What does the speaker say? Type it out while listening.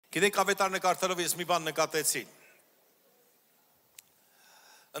Գիտեք, ավետարանը կարդալով ես մի բան նկատեցի։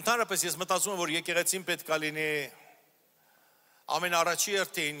 Ընդհանրապես ես մտածում եմ, որ եկեղեցին պետք է լինի ամենաառաջի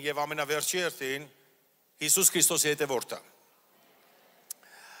հերթին եւ ամենավերջի հերթին Հիսուս Քրիստոսի հետևորդը։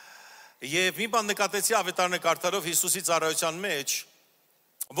 Եվ մի բան նկատեցի ավետարանը կարդալով Հիսուսի ծառայության մեջ,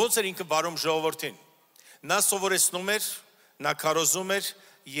 ոնց էր ինքը վարում ժողովրդին։ Նա սովորեցնում էր, նա քարոզում էր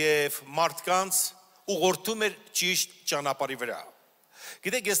եւ մարդկանց ուղղորդում էր ճիշտ ճանապարհի վրա։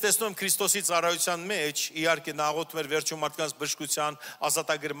 Գիտեք, ես տեսնում եմ Քրիստոսի ծառայության մեջ, իհարկե նա աղոթում էր վերջում մարդկանց բժշկության,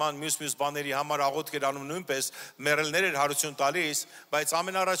 ազատագրման, մյուս բաների համար աղոթք էր անում նույնպես, մեռելներ էր հարություն տալիս, բայց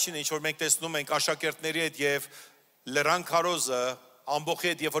ամենառաջինը, ինչ որ մենք տեսնում ենք աշակերտների հետ եւ լրան քարոզը, ամբողջ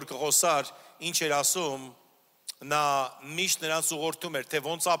հետ երբ որ կխոսար, ինչ էր ասում, նա միշտ նրանց ուղղորդում էր, թե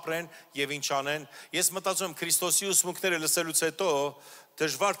ոնց ապրեն եւ ինչ անեն։ Ես մտածում եմ Քրիստոսի ուսմունքները լսելուց հետո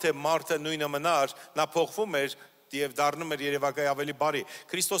դժվար թե մարդը նույնը մնար, նա փոխվում էր եւ դառնում էր երևակայ ավելի բարի։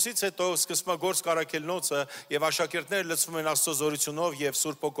 Քրիստոսից հետո սկսվում է գործ կարաքելնոցը եւ աշակերտները լցվում են Աստծո զորությունով եւ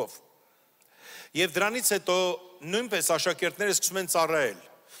Սուրբ Հոգով։ Եվ դրանից հետո նույնպես աշակերտները սկսում են ծառայել։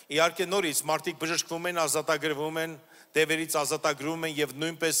 Իհարկե նորից մարդիկ բժշկվում են, ազատագրվում են, դևերից ազատագրվում են եւ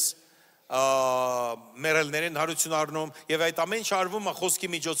նույնպես մեռելներին հարություն առնում եւ այդ ամեն ինչ արվում է խոսքի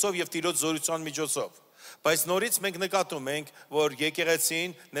միջոցով եւ Տիրոջ զորության միջոցով։ Բայց նորից մենք նկատում ենք, որ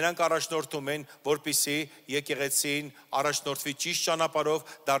եկեղեցին նրանք առաջնորդում են, որպիսի եկեղեցին առաջնորդվի ճիշտ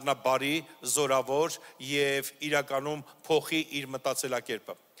ճանապարհով, դառնա բարի, զորավոր եւ իրականում փոխի իր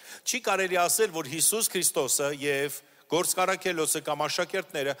մտածելակերպը։ Չի կարելի ասել, որ Հիսուս Քրիստոսը եւ գործկարաքելոցը կամ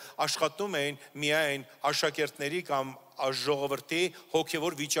աշակերտները աշխատում էին միայն աշակերտների կամ ժողովրդի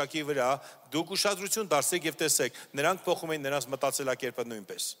հոգևոր վիճակի վրա, դուք ուշադրություն դարձեք եւ տեսեք, նրանք փոխում են նրանց մտածելակերպը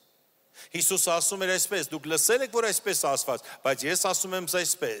նույնպես։ Հիսուսը ասում էր այսպես, դուք լսել եք, որ այսպես ասված, բայց ես ասում եմ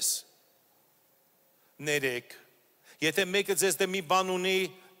այսպես. ներեք, եթե մեկը ձեզ դեմ մի բան ունի,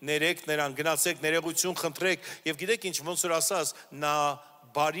 ներեք նրան, գնացեք, ներողություն խնդրեք, եւ գիտեք ինչ, ոնց որ ասած, նա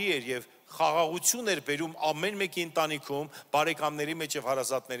բարի էր եւ խաղաղություն էր բերում ամեն մեկի ընտանիքում, բարեկամների մեջ եւ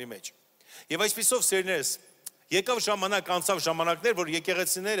հարազատների մեջ։ Եվ այսպիսով սերներս, եկավ ժամանակ, անցավ ժամանակներ, որ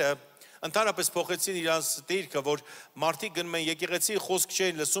եկեղեցիները ընդհանրապես փոխեցին իրանց դիրքը, որ մարդիկ գնում են եկեղեցի, խոսք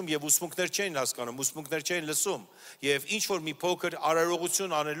չէին լսում եւ ուսմունքներ չէին հասկանում, ուսմունքներ չէին լսում եւ ինչ որ մի փոքր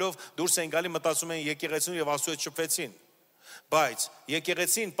արարողություն անելով դուրս են գալի, մտածում են եկեղեցին եւ Աստծո հետ շփվեցին։ Բայց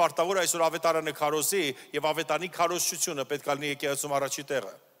եկեղեցին պարտավոր այսօր ավետարանը քարոզի եւ ավետարանի քարոզությունը պետք է լինի եկեղեցում առաջի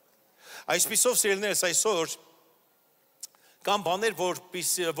տեղը։ Այսպիսով սիրելիներս, այսօր կամ բաներ,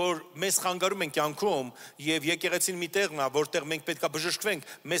 որ մեզ խանգարում են կյանքում եւ եկեղեցին մի տեղն է, որտեղ մենք պետք է բժշկվենք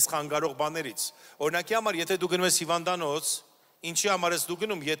մեզ խանգարող բաներից։ Օրինակի համար, եթե դու գնում ես հիվանդանոց, ինչի համար ես դու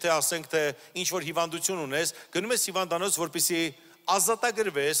գնում, եթե ասենք թե ինչ որ հիվանդություն ունես, գնում ես հիվանդանոց, որպեսզի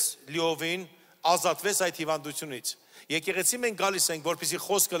ազատագրվես լիովին, ազատվես այդ հիվանդությունից։ Եկեղեցի մենք գալիս ենք, որպեսզի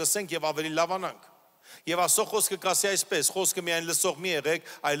խոսքը լսենք եւ ավելի լավանանք։ Եվ Աստծո խոսքը կասի այսպես, խոսքը միայն լսող մի եղեք,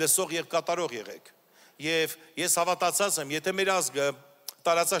 այլ լսող եւ կատարող եղեք։ Եվ ես հավատացած եմ, եթե մեր ազգը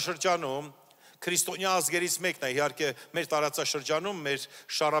տարածաշրջանում քրիստոնյա ազգերից մեկն է, իհարկե մեր տարածաշրջանում, մեր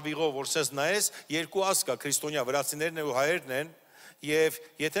շարավիղով, որ սենց նայես, երկու ազգ կա, քրիստոնյա, վրացիներն ու հայերն են, եւ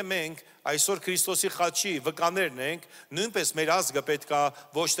եթե մենք այսօր Քրիստոսի խաչի վկաներն ենք, նույնպես մեր ազգը պետք է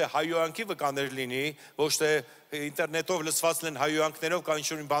ոչ թե հայոյանքի վկաներ լինի, ոչ թե ինտերնետով լսված են հայոյանքներով կամ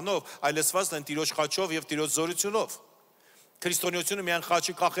ինչ-որ բանով, այլ լսված են Տիրոջ խաչով եւ Տիրոջ զորությունով։ Քրիստոնեությունը միայն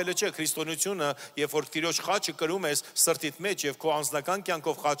խաչի կախելը չէ, քրիստոնեությունը, երբ որ Տիրոջ խաչը կրում ես սրտիդ մեջ եւ քո անձնական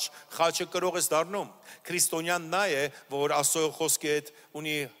կյանքով խաչը կրող ես դառնում։ Քրիստոնյան նա է, որ Աստծո խոսքի հետ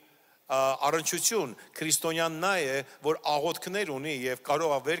ունի առնչություն, քրիստոնյան նա է, որ աղոթքներ ունի եւ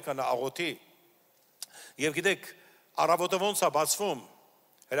կարող է վեր կանա աղոթի։ Եվ գիտեք, առավոտը ոնց է բացվում,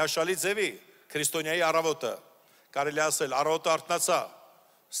 հրաշալի ձևի, քրիստոնյայի առավոտը, կարելի ասել, առավոտը արթնացա,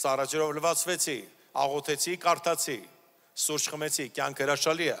 սառաջերով լվացվեցի, աղոթեցի, կարդացի, սուրճ խմեցի, կյանքը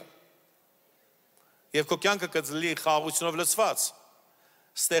հրաշալի է։ Եվ քո կյանքը կլինի խաղաղությունով լցված։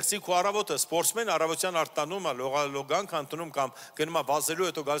 Ստեղծի քո առավոտը, սպորտսմեն առավոտյան արտանում է, լոգանք ընդունում կամ գնում է վազելու,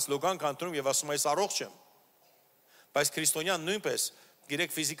 հետո գալիս լոգանք ընդունում եւ ասում է ես առողջ եմ։ Բայց քրիստոնյան նույնպես,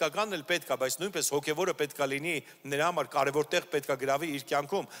 գիտեք, ֆիզիկականն էլ պետք է, բայց նույնպես հոգեվորը պետք է լինի, նրա համար կարևոր տեղ պետք է գրավի իր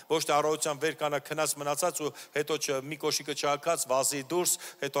կյանքում, ոչ թե առավոտյան վեր կանա քնած մնացած ու հետո մի կոշիկը չհակած, վազի դուրս,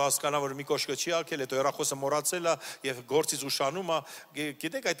 հետո հասկանա, որ մի կոշիկը չի հակել, հետո հեռախոսը մոռացել է եւ գործից ուշանում է։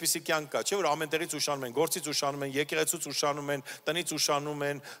 Գիտեք, այդպիսի կյանք կա, չէ՞ որ ամեն տեղից ուշանում են, գործից ուշանում են, եկեղեցուց ուշանում են, տնից ուշանում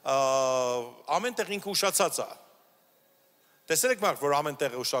են, ամեն տեղ ինքը ուշացած է։ Տեսել եք մարդ, որ ամեն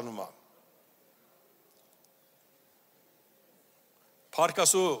տեղը ուշանում է։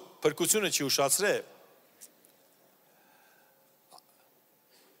 Փառքասու փրկությունը չի ուշացրել,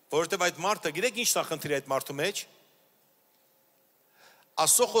 որովհետև այդ մարդը, գիտեք ինչն է խնդիրը այդ մարդու մեջ,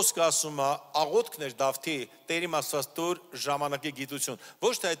 Աստծո խոսքը ասում է աղոթքներ Դավթի Տեր իմ Աստված տուր ժամանակի գիտություն։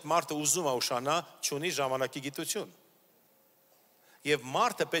 Ոչ թե այդ մարդը ուզում է ուշանա, չունի ժամանակի գիտություն։ Եվ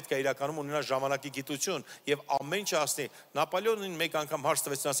մարդը պետք է իրականում ունենա ժամանակի գիտություն եւ ամեն ինչ ասնի։ Նապոլեոնին մեկ անգամ հարց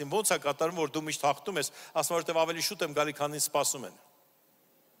տվեց ասին ո՞նց է կատարում որ դու միշտ հաղթում ես, ասում որովհետեւ ավելի շուտ եմ գալի քան ինձ սպասում են։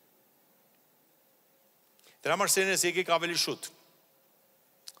 Դրա համար սերենես եկեք ավելի շուտ։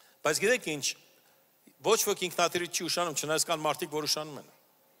 Բայց գիտեք ինչ, ոչ ոք ինքնաթիռից չի ուշանում, չնայած կան մարդիկ, որ ուշանում են։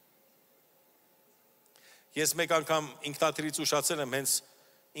 Ես մեկ անգամ ինքնաթիռից ուշացել եմ հենց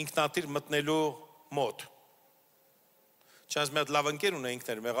ինքնաթիռ մտնելու մոտ։ Չնայած մի հատ լավ ընկեր ունեինք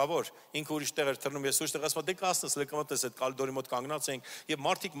ներ մեղավոր, ինքը ուրիշ տեղ էր թռնում, ես ուրիշ տեղ ասում դե կասնես, լեկը մտնես այդ կալդորի մոտ կանգնած էինք եւ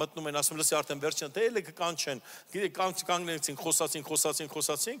մարդիկ մտնում են, ասում լսի արդեն վերջին, դե լեկը կանչեն։ Գիտեք, կանգնեցինք,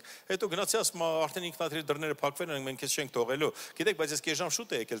 խոսացինք, հետո գնացի ասում արդեն ինքնաթիռի դռները փակվել են, մենք քեզ չենք թողելու։ Գիտեք, բայց ես կես ժամ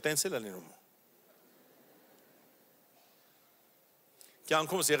շուտ է եկել, տենց էլ է լինում։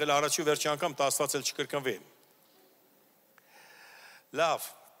 Կյանքումս եղել առաջի ու վերջի անգամ դա Աստված էլ չկրկնվի։ Լավ։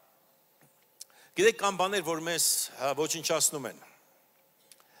 Գիտեք, կան բաներ, որ մեզ ոչնչացնում են։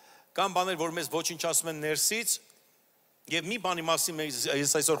 Կան բաներ, որ մեզ ոչնչացնում են ներսից, եւ մի բանի մասին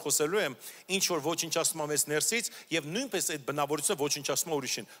ես այսօր խոսելու եմ, ինչ որ ոչնչացնում է մեզ ներսից, եւ նույնպես այդ բնավորությունը ոչնչացնում է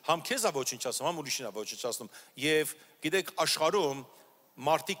ուրիշին։ Համ քեզ է ոչնչացնում, համ ուրիշին է ոչնչացնում։ Եվ գիտեք, աշխարհում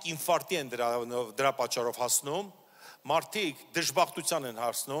մարդիկ ինֆարկտի են դրա պատճառով հասնում։ Մարդիկ դժբախտության են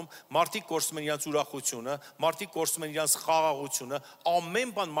հասնում, մարդիկ կորցնում են իրենց ուրախությունը, մարդիկ կորցնում են իրենց խաղաղությունը,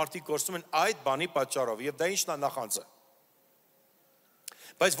 ամեն բան մարդիկ կորցնում են այդ բանի պատճառով, եւ դա ինչն է նախանձը։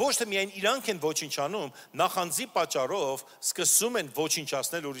 Բայց ոչ թե միայն իրանք են ոչնչանում, նախանձի պատճառով սկսում են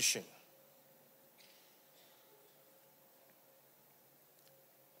ոչնչացնել ուրիշին։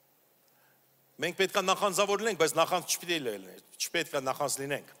 Մենք պետք է նախանձավոր լինենք, բայց նախանձ չպետք է նախանձ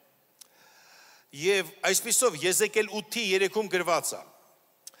լինենք։ Եվ այսպիսով Եզեկիել 8:3-ում գրված է։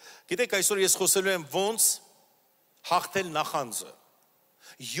 Գիտեք, այսօր ես խոսելու եմ ոնց հաղթել նախանձը։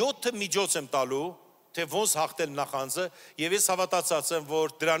 7 միջոց եմ տալու, թե ոնց հաղթել նախանձը, եւ ես հավատացած եմ,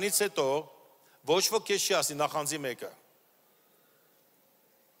 որ դրանից հետո ոչ ոք քեզ չի ասի նախանձի մեկը։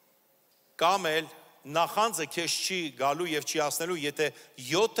 Կամ էլ նախանձը քեզ չի գալու եւ չի ասնելու, եթե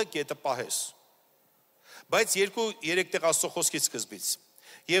 7 կետը պահես։ Բայց 2-3 տեղ Աստծո խոսքից սկզբից։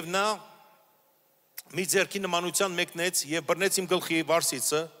 Եվ նա մի ձեռքի նմանության մեկնեց եւ բռնեց իմ գլխի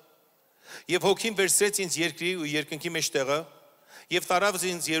վարսիցը եւ հոգին վերցրեց ինձ երկրի ու երկնքի մեջտեղը եւ տարավ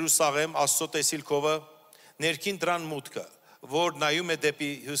ինձ Երուսաղեմ Աստծո տեսիլքովը ներքին դրան մուտքը որ նայում է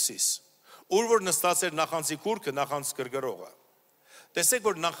դեպի հյուսիս ուր որ նստած էր նախանձի կուրքը նախանձ գրգռողը տեսեք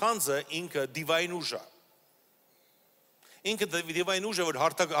որ նախանձը ինքը դիվային ուժ է ինքը դիվային ուժ է որ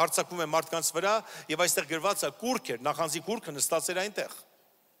հարձակվում է մարդկանց վրա եւ այստեղ գրված է կուրք էր նախանձի կուրքը նստած էր այնտեղ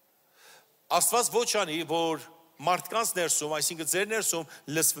Աստված ոչ անի, որ մարդկանց ներսում, այսինքն ձեր ներսում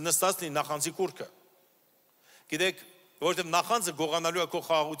նստած լինի նախանձի կուրքը։ Գիտեք, որովհետև նախանձը գողանալու է քո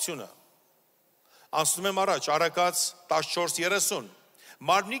խաղաղությունը։ Անցնում եմ առաջ, Արաքած 14:30։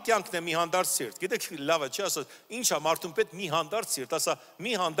 Մարմնի կյանքն է մի հանդարտ սիրտ։ Գիտեք, լավ է, չի ասած, ինչ է մարդուն պետք մի հանդարտ սիրտ, ասա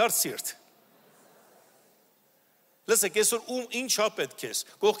մի հանդարտ սիրտ։ Լսեք, այսօր ում ինչ է պետք քեզ։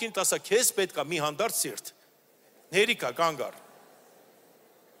 Կողքին ասա, քեզ պետք է մի հանդարտ սիրտ։ Հերիքա կանգ առ։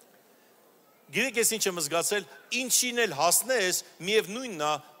 Գիտեք ես ինչ եմ զգացել, ինչին էլ հասնես, միևնույնն է,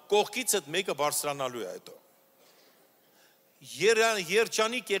 կողքիցդ մեկը բարձրանալու է հետո։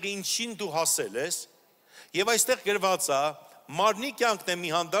 Երջանիկ եղի ինչին դու հասել ես, եւ այստեղ գրված է, մարմնի կյանքն է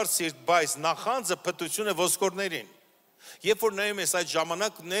մի հանդարտ սիրտ, բայց նախանձը փտություն է ոսկորներին։ Երբ որ նայում ես այդ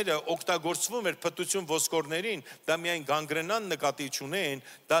ժամանակները օգտագործվում էր փտություն ոսկորներին, դա միայն գանգրենան նկատի չունեն,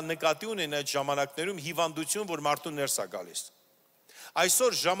 դա նկատի ունեն այդ ժամանակներում հիվանդություն, որ մարդուն ներս է գալիս։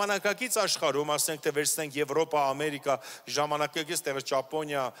 Այսօր ժամանակակից աշխարհում, ասենք թե վերցնենք Եվրոպա, Ամերիկա, ժամանակակից տեղը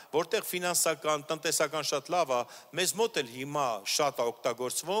Ճապոնիա, որտեղ ֆինանսական, տնտեսական շատ լավ է, մեզ մոտ էլ հիմա շատ է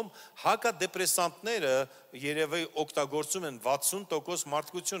օգտագործվում, հակադեպրեսանտները երևի օգտագործում են 60%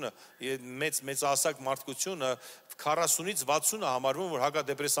 մարդկությունը, մեծահասակ մարդկությունը 40-ից 60-ը համարվում, որ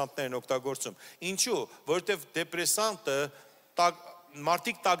հակադեպրեսանտներ են օգտագործում։ Ինչու՞, որովհետև դեպրեսանտը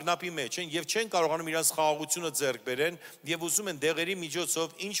մարդիկ տագնապի մեջ են եւ չեն կարողանում իրենց խաղաղությունը ձեռք բերեն եւ ուզում են դեղերի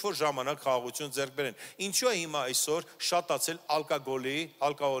միջոցով ինչ որ ժամանակ խաղաղություն ձեռք բերեն։ Ինչու է հիմա այսօր շատացել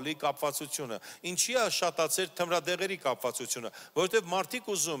ալկոհոլի կապվածությունը։ Ինչի է շատացել թմրադեղերի կապվածությունը, որովհետեւ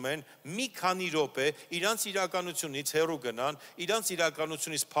մարդիկ ուզում են մի քանի րոպե իրենց իրականությունից հեռու գնան, իրենց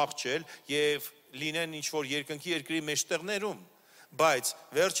իրականությունից փախչել եւ լինեն ինչ որ երկրի մեջտեղներում։ Բայց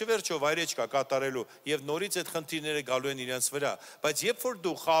վերջը վայրեջք կատարելու եւ նորից այդ խնդիրները գալու են իրենց վրա, բայց երբ որ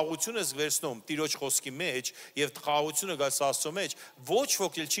դու խաղաղություն ես վերցնում Տիրոջ խոսքի մեջ եւ խաղաղությունը գալիս Աստծո մեջ, ոչ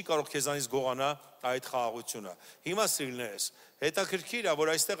ոք էլ չի կարող քեզանից գողանա այդ խաղաղությունը։ Հիմա սիրելիներս, հետաքրքիր է,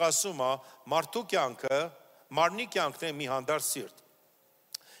 որ այստեղ ասում է, մարդու կյանքը, մարմնի կյանքն է մի հանդարտ սիրտ։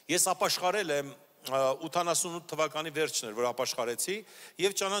 Ես ապաշխարել եմ 88 թվականի վերջն էր, որ ապաշխարեցի,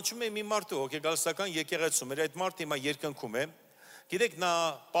 եւ ճանաչում եմ մի մարդու հոգեգալստական եկեղեցու, մեր այդ մարդը հիմա երկնքում է։ Գիտեք, նա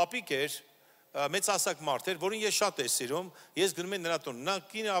պապիկ էր, մեծահասակ մարդ էր, որին ես շատ եմ սիրում, ես գնում եմ նրա տուն։ Նա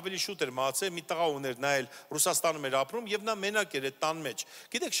կինը ավելի շուտ էր մահացել, մի տղա ուներ, նա էլ Ռուսաստանում էր ապրում եւ նա մենակ էր այդ տան մեջ։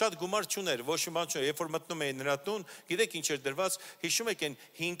 Գիտեք, շատ գումար չուներ, ոչ մի բան չէր, երբ որ մտնում էին նրա տուն, գիտեք ինչ էր դրված, հիշում եք այն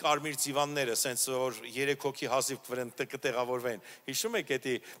 5 կարմիր ձիվանները, ասենց որ 3 հոգի հազիվ կտեղավորվեն։ Հիշում եք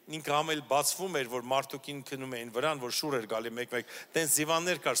էդի ինքը համել բացվում էր, որ մարդուկին քնում էին վրան, որ շուռ էր գալի մեկ-մեկ, տենց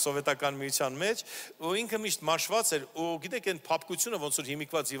ձիվաններ կար սովետական միության մեջ, ու ինքը միշտ մաշված էր, ու գիտեք այն փափկությունը ոնց որ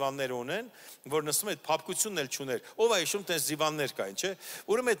հիմիկված ձիվանները ունեն, որ նստում այդ փափկությունն էլ չուներ։ Ով է հիշում տես ձիվաններ կային, չէ։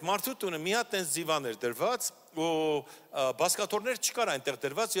 Ուրեմն այդ մարդու տունը մի հատ տես ձիվան էր դրված, ու բասկաթոռներ չկար այնտեղ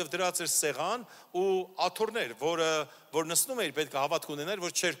դրված եւ դրած էր սեղան ու աթոռներ, որ նստում էր պետք է հավատք ունենար,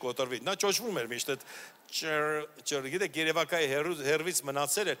 որ չէր կոտրվի։ Նա ճոճվում էր միշտ այդ գիտեք երևակայի հերվից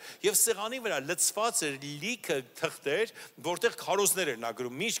մնացել էր եւ սեղանի վրա լցված էր լիքը թղթեր, որտեղ քարոզներ էր նա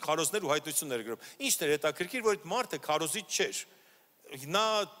գրում, միշտ քարոզներ ու հայտություններ գրում։ Ինչն էր հետաքրքիր, որ այդ մարդը քարոզիչ չէր։ Նա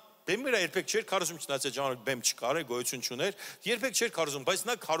բեմի վրա երբեք չէր քարոզում, չնայած այդ ժամանակ բեմ չկար, գոյություն չուներ, երբեք չէր քարոզում, բայց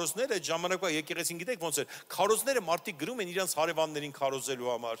նա քարոզները այդ ժամանակվա եկեղեցին գիտեք ոնց էր, քարոզները մարդիկ գրում են իրենց հարևաններին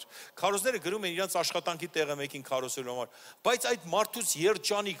քարոզելու համար, քարոզները գրում են իրենց աշխատանքի տեղը մեկին քարոզելու համար, բայց այդ մարդուց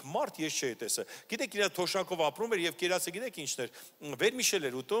երջանիկ մարդ ես չէի տեսել։ Գիտեք, իր թոշակով ապրում էր եւ կերածը գիտեք ինչն էր,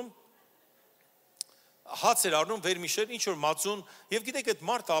 վերմիշել էր ուտում, հաց էր առնում վերմիշել, ինչ որ մածուն, եւ գիտեք այդ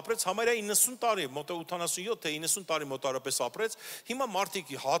մարդը ապրեց համարյա 90 տարի, մոտ 87 թե 90 տարի մոտարապես ապրեց, հիմա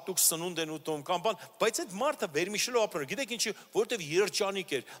մարդիկ հատուկ սնունդ են ուտում կամ բան, բայց այդ մարդը վերմիշելով ապրել, գիտեք ինչի, որովհետեւ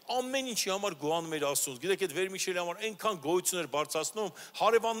երջանիկ էր, ամեն ինչի համար գոհանում էր Աստծուն, գիտեք այդ վերմիշելի համար այնքան գոյություն էր բարձրացնում,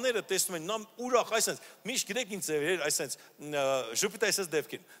 հարևանները տեսնում են, նա ուրախ, այսպես, միշտ գիտեք ինչ էր, այսպես, ժպիտ այսպես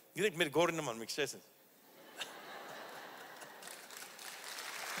դեպքին, գիտեք մեր գորի նման մի քիչ այսպես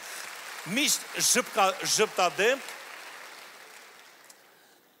Միշտ ժպտադեմ,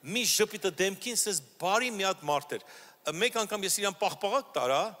 միշտ ժպիտը դեմքին սես բարի մի հատ մարդ էր։ Մեկ անգամ ես իրան պաղպաղակ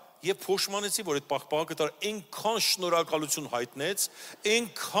տարա եւ փոշմանեցի, որ այդ պաղպաղակը տարա այնքան շնորհակալություն հայտնեց,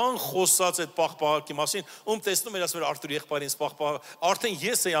 այնքան խոսած այդ պաղպաղակի մասին, ում տեսնում էր ասում էր Արթուր եղբայրին պաղպաղակ, արդեն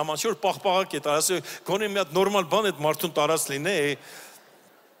ես էի ամանչի որ պաղպաղակ է տարա, ասում գոնե մի հատ նորմալ բան այդ մարդուն տարած լինե,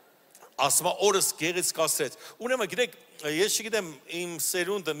 ասма օրս գեղեցկացրեց։ Ուրեմն գիտեք, ես չգիտեմ իմ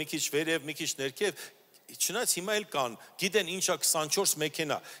սերունդը մի քիչ վերև, մի քիչ ներքև, չնայած հիմա էլ կան, գիտեն ինչա 24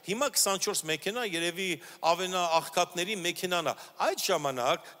 մեքենա։ Հիմա 24 մեքենա երևի ավենաաղքատների մեքենան է։ Այդ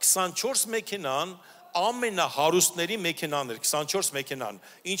ժամանակ 24 մեքենան ամենահարուստների մեքենան էր, 24 մեքենան,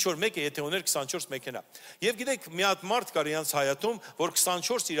 ինչ որ մեկը եթե ուներ 24 մեքենա։ Եվ գիտեք, մի հատ մարդ կար իրանց հայատում, որ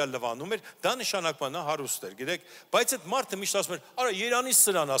 24 իրա լվանում էր, դա նշանակում է նա հարուստ էր, գիտեք, բայց այդ մարդը միշտ ասում էր, արա Երանի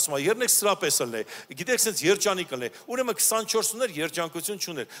սրան ասում է, երնեք սրա պես լնե, գիտեք, sense երջանիկ լնե, ուրեմն 24 ուներ երջանկություն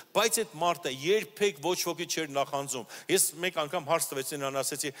չուներ, բայց այդ մարդը երբեք ոչ ոքի չէր նախանձում։ Ես մեկ անգամ հարց տվեցի նրան,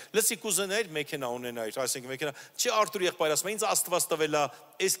 ասեցի, լսի կուզենայիր մեքենա ունենայիր, այսինքն մեքենա, չի Արթուր եղբայր ասում, ինձ Աստված տվել է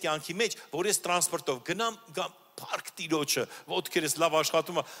այս կյանքի մեջ, որ ես տրանսպորտով գնամ փարք տիրոջը, ոտքերս լավ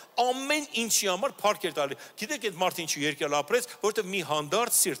աշխատում է, ամեն ինչի համար փարք էր տալի։ Գիտեք այդ մարդը ինչու երկրալ ապրեց, որովհետև մի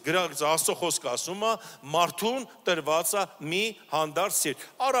հանդարտ սիրտ, գրած Աստծո խոսքը ասում է, մարդուն տրված է մի հանդարտ սիրտ։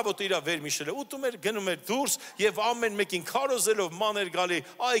 Առավոտը իրա վերմիշել է, ուտում էր, գնում էր դուրս եւ ամեն մեկին քարոզելով ման էր գալի,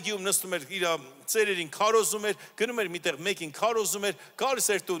 այգիում նստում էր իրա ծերերին քարոզում էր, գնում էր միտեղ մեկին քարոզում էր, գալիս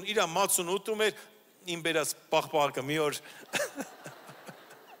էր տուն, իրա մածուն ուտում էր, իմ բերած պաղպաղակը մի օր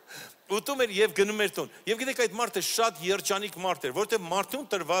ուտում էր եւ գնում էր տուն։ Եվ գիտեք այդ մարդը շատ երջանիկ մարդ էր, որովհետեւ մարդուն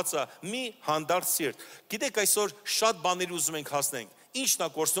տրված է մի հանդարտ սիրտ։ Գիտեք այսօր շատ բաներ ուզում ենք հասնենք։ Ինչն է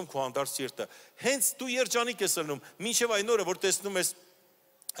կորցնում քո հանդարտ սիրտը։ Հենց դու երջանիկ ես ելնում, մինչեւ այն օրը, որ տեսնում ես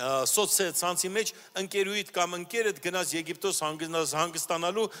սոցցանցի մեջ ընկերուիդ կամ ընկերդ գնաց Եգիպտոս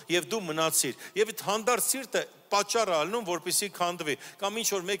հանգստանալու եւ դու մնացիր։ Եվ այդ հանդարտ սիրտը պատճառ ալնում, որպեսզի քանդվի։ Կամ ինչ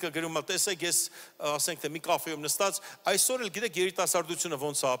որ մեկը գրում է, տեսեք, ես ասենք թե մի կաֆեում նստած, այսօր էլ գիտեք երիտասարդությունը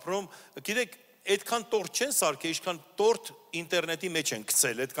ոնց է ապրում, գիտեք այդքան տորտ չեն սարքել, ինչքան տորտ ինտերնետի մեջ են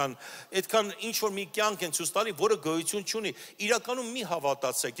գցել, այդքան ինչ որ մի կյանք են ցույց տալի, որը գոյություն չունի։ Իրականում մի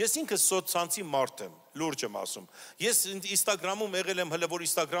հավատացեք, ես ինքս սոցցանցի մարդ եմ, լուրջ եմ ասում։ Ես Instagram-ում եղել եմ, հələ որ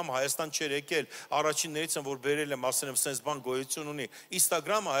Instagram-ը Հայաստան չէր եկել, առաջիններից եմ որ բերել եմ, ասել եմ, sense բան գոյություն ունի։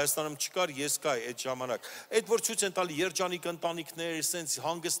 Instagram-ը Հայաստանում չկար, ես կայի այդ ժամանակ։ Այդ որ ցույց են տալի երջանիկ ընտանիքներ, sense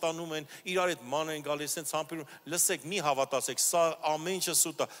հանգստանում են, իրար հետ ման են գալիս, sense համբերում։ Լսեք, մի հավատացեք, սա ամեն ինչը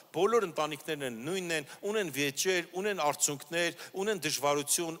սուտ է։ Բոլոր ընտանիքներն են նույնն են, ունեն վեճեր, ունեն արցունքներ, ունեն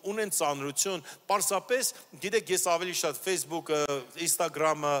դժվարություն, ունեն ծանրություն։ Պարզապես, գիտեք, ես ավելի շատ Facebook-ը,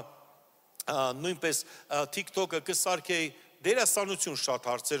 Instagram-ը, նույնպես TikTok-ը կսարքեի դերասանություն շատ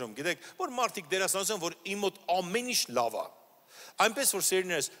հարցերում, գիտեք, որ մարդիկ դերասանություն, որ իմ մոտ ամեն ինչ լավ է։ Այնպես որ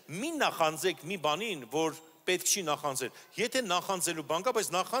սերունդներս, մի նախանձեք մի բանին, որ պետք չի նախանձել։ Եթե նախանձելու բան կա, բայց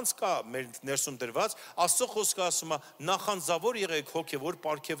նախանձ կա մեր ներսում դրված, Աստծո խոսքը ասում է նախանձավոր եղեք հոգևոր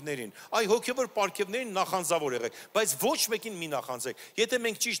պարգևներին։ Այ հոգևոր պարգևներին նախանձավոր եղեք, բայց ոչ մեկին մի նախանձեք։ Եթե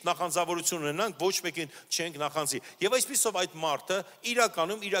մենք ճիշտ նախանձավորություն ունենանք, ոչ մեկին չենք նախանձի։ Եվ այսպիսով այդ մարդը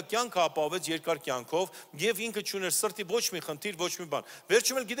իրականում իր կյանքը ապահովեց երկար կյանքով եւ ինքը չուներ սրտի ոչ մի խնդիր, ոչ մի բան։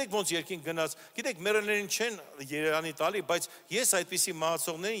 Վերջում էլ գիտեք ոնց երկինք գնաց։ Գիտեք մերելներին չեն Երանի տալի, բայց ես այդպիսի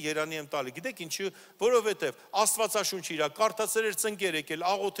մահացողներին Երանի եմ տալի։ Գիտեք ինչու, որովհետեւ Աստվածաշունչը իր կարդացել էր ծնկեր եկել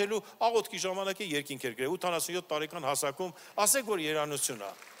աղոթելու, աղոթքի ժամանակ երկինք էր գրել 87 տարեկան հասակում, ասեք որ երանություն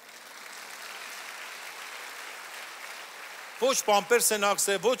է։ Ոչ պամպերս են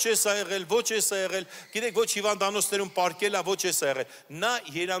աղսել, ոչ էս է եղել, ոչ էս է եղել, գիտեք ոչ հիվանդանոցներում պարկել է, ոչ էս է եղել։ Նա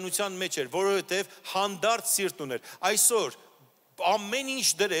երանության մեջ էր, որովհետև հանդարտ սիրտ ուներ։ Այսօր ամեն ինչ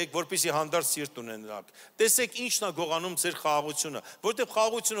դրեք, որպեսզի հանդարտ սիրտ ունենաք։ Տեսեք ինչն է գողանում ձեր խաղաղությունը, որտեղ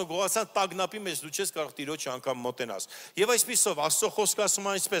խաղաղությունը գողացան տագնապի մեջ դու չես կարող Տիրոջը անգամ մոտենաս։ Եվ այսպիսով Աստծո խոսքը ասում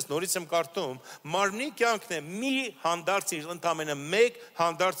է այսպես, նորից եմ կարդում, մարմնի կյանքն է մի հանդարտ սիրտ, ընդամենը մեկ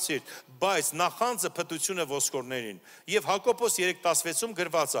հանդարտ սիրտ, բայց նախանձը փտություն է ոսկորներին։ Եվ Հակոբոս 3:16-ում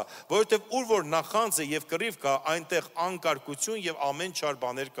գրված է, որովհետև ուր որ նախանձը եւ կռիվ կա, այնտեղ անկարգություն եւ ամեն չար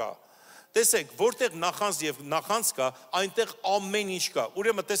բաներ կա։ Տեսեք, որտեղ նախանձ եւ նախանձ կա, այնտեղ ամեն ինչ կա։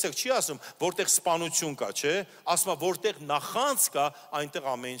 Ուրեմն տեսեք, չի ասում, որտեղ սպանություն կա, չէ՞, ասում է, որտեղ նախանձ կա, այնտեղ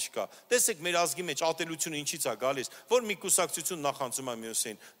ամեն ինչ կա։ Տեսեք, մեր ազգի մեջ ատելությունը ինչից է գալիս, որ մի կուսակցություն նախանձում է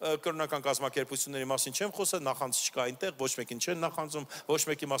մյուսին։ Կրոնական կազմակերպությունների մասին չեմ խոսում, նախանձ չկա այնտեղ, ոչ մեկին չեն նախանձում, ոչ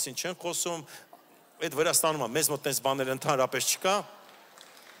մեկի մասին չեն խոսում։ Այդ Վրաստանում է, մեզ մոտ տես բաներ ընդհանրապես չկա։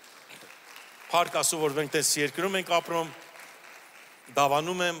 Փառք Աստծո, որ մենք տես երկրում ենք ապրում,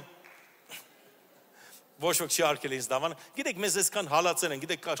 դավանում եմ ոչ ոք չի արկել ինձ դավան։ Գիտեք, մեզ այսքան հալածել են,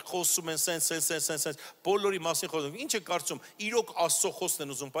 գիտեք, խոսում են սենց, բոլորի մասին խոսում։ Ինչ է կարծում, իրոք Աստծո խոսքն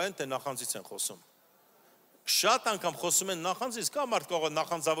են ուզում պայեն, թե նախանձից են խոսում։ Շատ անգամ խոսում են նախանձից, կա մարդ կարող է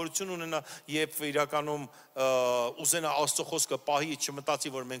նախանձավորություն ունենա եւ իրականում ուզենա Աստծո խոսքը պահի,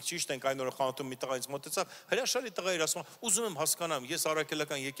 չմտածի, որ մենք ճիշտ ենք, այն օրը խանութում մի տղա ինձ մոտեցավ, հրաշալի տղա էր, ասում, ուզում եմ հասկանամ, ես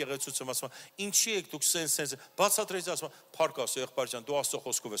առաքելական եկեղեցուց եմ, ասում, ինչի եք դուք սենց, բացատրեց, ասում, փառք Աստծո, եղբայր ջան, դու Աստծո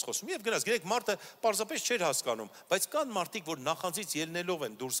խոսքով ես խոսում։ Եվ գնաց, գիտեք, մարդը պարզապես չէր հասկանում, բայց կան մարդիկ, որ նախանձից ելնելով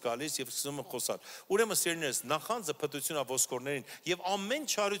են դուրս գալիս եւ սկսում են խոսալ։ Ուրեմն սերունդներս, նախանձը փտություն է ոսկորներին եւ ամեն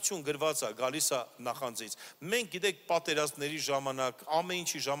չարություն գրված է գալիս է նախանձից։ Մենք գիտեք պատերազմների ժամանակ, ամեն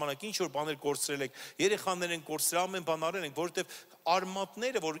ինչի ժամանակ ինչ որ բաներ կորցրել ենք, երեխաներ են կորցրել, ամեն բան արել ենք, որովհետև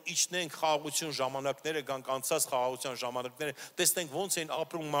արմատները, որ իջնենք խաղաղություն ժամանակները, գանք անցած խաղաղության ժամանակները, տեսնենք ոնց են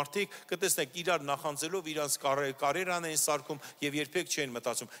ապրում մարդիկ, կտեսնենք իրար նախանձելով իրանց կարիերան են սարքում եւ երբեք չեն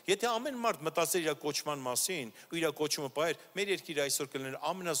մտածում։ Եթե ամեն մարդ մտածեր իր կոչման մասին ու իր կոչումը պահեր, մեր երկիրը այսօր կլիներ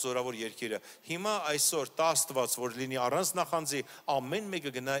ամենազորավոր երկիրը։ Հիմա այսօր տա Աստված, որ լինի առանց նախանձի, ամեն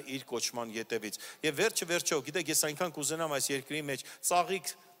մեկը գնա իր կոչման ետևից։ Եվ վերջը, գիտեք, ես այնքան կուզենամ այս երկրի մեջ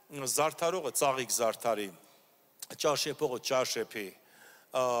ծաղիկ զարդարողը ծաղիկ զարդարի, ճաշեպողը ճաշեպի,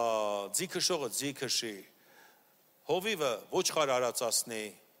 ձիքշողը ձիքշի, հովիվը ոչխար արածացնի,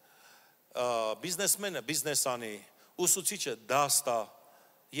 բիզնեսմենը բիզնես անի, ուսուցիչը դաս տա,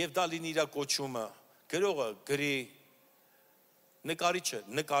 եւ դա լինի իր կոչումը, գրողը գրի, նկարիչը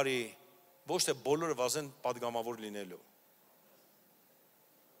նկարի, ոչ թե բոլորը վազեն պատգամավոր լինելու։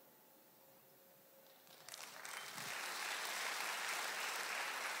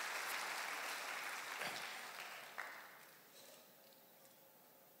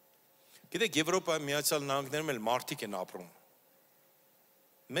 Գիտեք, Եվրոպայի Միացյալ Նահանգներում էլ մարդիկ են ապրում։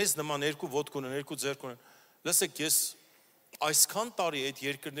 Մեզ նման երկու ոտք ունեն, երկու ձեռք ունեն։ Լսեք, ես այսքան տարի այդ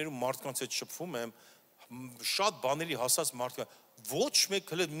երկրներում մարդկանց հետ շփվում եմ, շատ բաների հասած մարդկանց, ոչ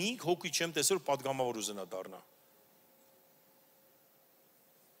մեկ հələ մի հոգի չեմ տեսել, որ պատգամավոր ուզենա դառնա։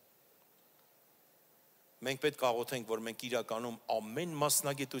 Մենք պետք է աղոթենք, որ մենք իրականում ամեն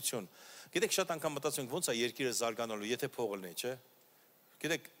մասնագիտություն։ Գիտեք, շատ անգամ մտածում ենք, ոնց է երկիրը զարգանալու, եթե փող լինի, չէ՞։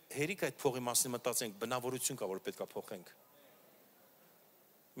 Գիտեք, հերիք այդ փողի մասին մտածենք, բնավորություն կա, որ պետք է փոխենք։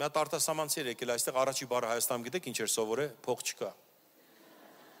 Մի հատ արտասահմանցի էր եկել այստեղ, առաջի բառը Հայաստանում գիտեք ինչ էր սովորել, փող չկա։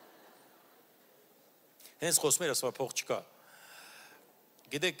 Հենց խոսում էր, ասում փող չկա։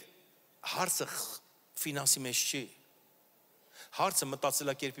 Գիտեք, հարցը ֆինանսի մեջ չի։ Հարցը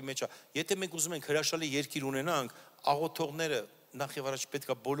մտածելակերպի մեջ է։ Եթե մենք ուզում ենք հրաշալի երկիր ունենանք, աղոթողները նախ եւ առաջ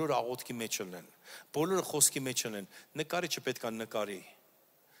պետք է բոլորը աղոթքի մեջ լինեն, բոլորը խոսքի մեջ լինեն, նկարիչը պետք է նկարի,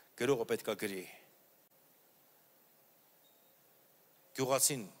 գրողը պետք է գրի,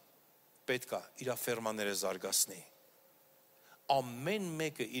 գյուղացին պետք է իր ֆերմաները զարգացնի, ամեն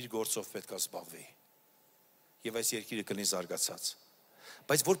մեկը իր գործով պետք է զբաղվի։ եւ այս երկիրը կլինի զարգացած։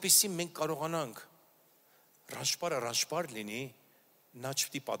 Բայց որպեսզի մենք կարողանանք ռանշպար լինի, նա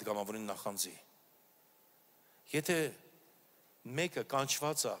չպետք է պատգամավորի նախանձի։ Եթե մեկը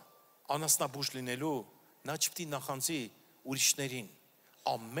կանչված է անասնաբուժ լինելու, նա չպետք է նախանձի ուրիշներին,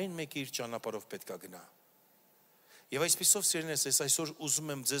 ամեն մեկը իր ճանապարհով պետք է գնա։ Եվ այսպիսով սիրելիներս, ես այսօր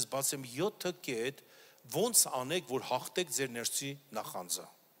ուզում եմ ձեզ բացեմ 7 կետ, ոնց անեք, որ հաղթեք ձեր ներսի նախանձը։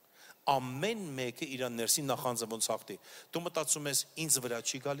 Ամեն մեկը իր ներսի նախանձը ոնց հաղթի։ Դու մտածում ես ինձ վրա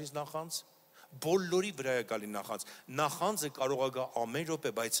չի գալիս նախանձ, բոլորի վրա է գալի նախանձ։ Նախանձը կարող է գա ամեն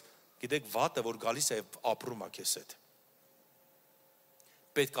րոպե, բայց գիտեք վատը, որ գալիս է ապրում է քեզ հետ։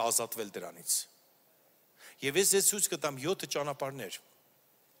 Պետք է ազատվել դրանից։ Եվ ես ցույց կտամ 7 ճանապարհներ։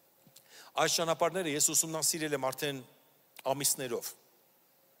 Այս ճանապարհները ես ուսումնասիրել եմ արդեն ամիսներով։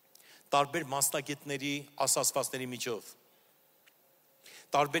 Տարբեր մասնագետների ասացվածների միջով,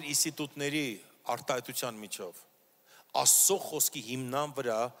 տարբեր ինստիտուտների արտահայտության միջով, Աստծո խոսքի հիմնան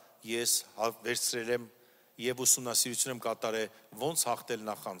վրա ես վերցրել եմ եւ ուսումնասիրություն եմ կատարել ոնց հաղթել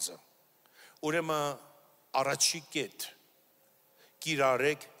նախանձը։ Ուրեմն առաջի կետ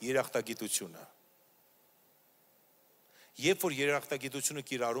կիրառեք երախտագիտությունը։ Երբ որ երախտագիտությունը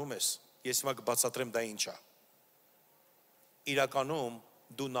կիրառում ես, ես հիմա կբացատրեմ դա ինչ է։ Իրականում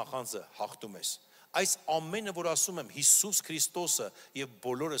դու նախանձը հաղթում ես։ Այս ամենը, որ ասում եմ, Հիսուս Քրիստոսը եւ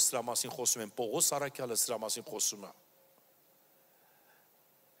բոլորը սրա մասին խոսում են, Պողոս առաքյալը սրա մասին խոսում է։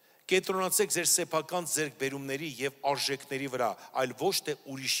 Կենտրոնացեք ձեր սեփական ձեռքբերումների եւ արժեքների վրա, այլ ոչ թե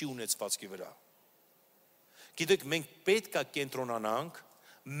ուրիշի ունեցվածքի վրա։ Գիտեք, մենք պետք է կենտրոնանանք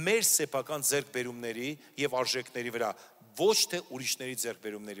մեր սեփական ձեռքբերումների եւ արժեքների վրա, ոչ թե ուրիշների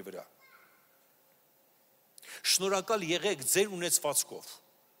ձեռքբերումների վրա։ Շնորհակալ եղեք ձեր ունեցվածքով,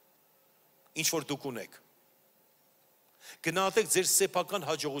 ինչ որ դուք ունեք։ Գնահատեք ձեր սեփական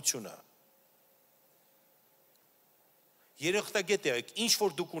հաջողությունը։ Երախտագետ եղեք, ինչ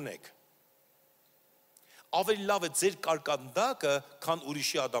որ դուք ունեք։ Ավելի լավ է ձեր կարկանդակը, քան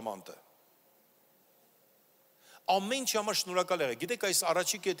ուրիշի ադամանտը։ Ամեն ինչի համար շնորհակալ եղեք։ Գիտեք, այս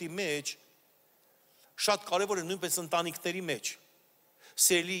առաջի կետի մեջ շատ կարևոր է նույնպես ընտանիքների մեջ։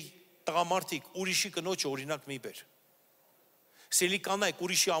 Սիրելի տղամարդիկ, ուրիշի կնոջը օրինակ մի բեր։ Սիրելի կանայք,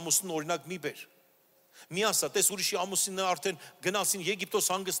 ուրիշի ամուսնուն օրինակ մի բեր։ Մի ասա, տես ուրիշի ամուսինը արդեն գնացին Եգիպտոս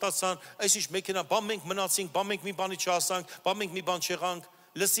հանգստացան, այսինչ մեքենա, բա մենք մնացինք, բա մենք մի բանի չհասանք, բա մենք մի բան չեղանք,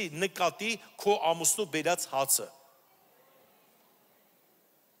 լսի, նկատի քո ամուսնու բերած հացը։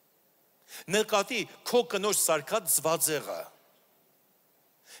 Նկատի քո կնոջ սարքած ձվածեղը։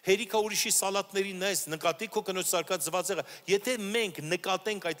 Հերիքա ուրիշի սալատների նայես, նկատի քո կնոջ սարքած ձվածեղը։ Եթե մենք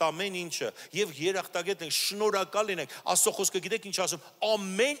նկատենք այդ ամեն ինչը եւ երախտագետ ենք, շնորհակալ լինենք, Աստծո խոսքը գիտեք ինչ ասում,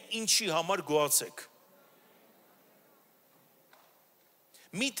 ամեն ինչի համար գոհացեք։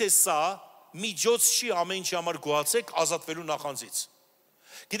 Միթե սա միջոց չի ամեն ինչի համար գոհացեք ազատվելու նախանձից։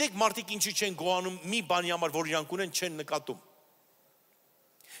 Գիտեք մարդիկ ինչի չեն գոհանում մի բանի համար, որ իրանք ունեն, չեն նկատում։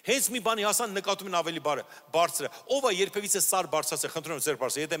 Հենց մի բանի հասան նկատում են ավելի բարձրը։ Ով է երբևիցե սար բարձրացել, խնդրում եմ ձեր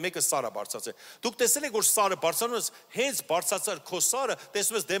բարձր, եթե մեկը սարը բարձրացել։ Դուք տեսել եք որ սարը բարձրանում ես, հենց բարձրացար քո սարը,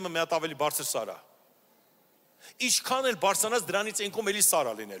 տեսնում ես դեմը մի հատ ավելի բարձր սար է։ Ինչքան էլ բարձրանաս դրանից ենքում էլի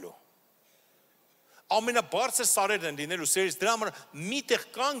սար է լինելու։ Ամենաբարձր սարերն են լինելու, սերից դրա համար միտեղ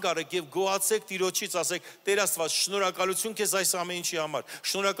կանգ առեք եւ գոհացեք Տիրոջից, ասեք Տեր Աստված, շնորհակալություն քեզ այս ամեն ինչի համար,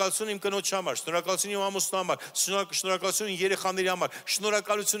 շնորհակալություն իմ կնոջ համար, շնորհակալություն իմ ամուսնու համար, շնորհակալություն իմ երեխաների համար,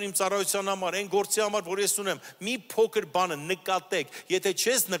 շնորհակալություն իմ ծառայության համար, այն գործի համար, որ ես ունեմ։ Մի փոքր բանը նկատեք, եթե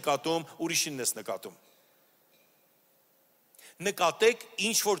չես նկատում, ուրիշինն ես նկատում։ Նկատեք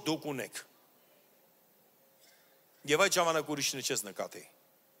ինչ որ դուք ունեք։ Եվ այդ ժամանակ ուրիշինը չես նկատի։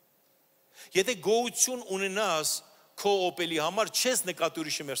 Եթե գոհություն ունենաս քո օպելի համար, չես նկատի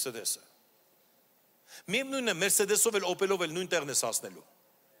ուրիշի Մերսեդեսը։ Միևնույնն է, Մերսեդեսով էլ օպելով էլ նույն տեղն ես հասնելու։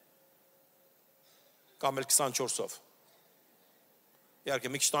 Կամ էլ 24-ով։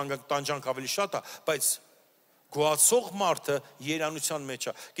 Իհարկե, մի քիչ տանջանք ավելի շատ է, բայց գոհացող մարդը երանության մեջ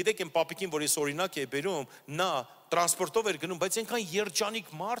է։ Գիտեք, այն պապիկին, որ ես օրինակ եմ բերում, նա տրանսպորտով էր գնում, բայց այնքան երջանիկ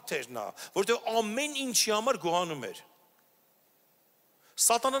մարդ էր նա, որովհետև ամեն ինչի համար գոհանում էր։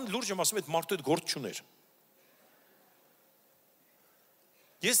 Սատանան լուրջ եմ ասում, այդ մարդու հետ գործ չուներ։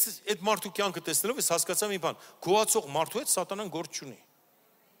 Ես այդ մարդու կյանքը տեսնելով ես հասկացա մի բան, գոհացող մարդու հետ սատանան գործ չունի։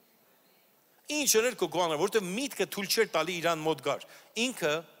 Ինչ էր քո գոհանա, որովհետև միտքը թույլ չէր տալի իրան մոտ գար։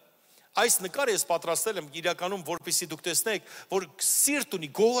 Ինքը այս նկարը ես պատրաստել եմ իրականում, որպեսզի դուք տեսնեք, որ սիրտ ունի,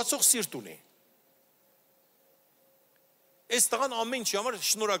 գոհացող սիրտ ունի։ Այս տղան ամեն ինչի համար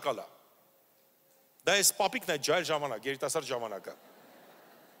շնորհակալ է։ Դա էս պապիկն է ջայլ ժամանակ, երիտասարդ ժամանակը։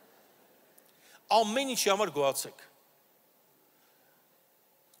 Ամեն ինչի համար գոհացեք։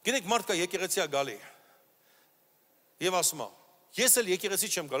 Գիտեք, մարդ կա եկեղեցի է գալի, Եվ ասում է, ես էլ եկեղեցի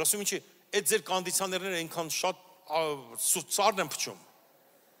չեմ գալ, ասում ինչի, այդ ձեր կոնդիցիոներները այնքան շատ ծառն են փչում։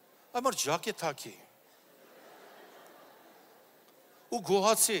 Այմար ժակետ թակի։ Ու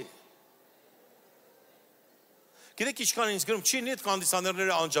գոհացի։ Գիտեք ինչքան ինձ գրում, չի նետ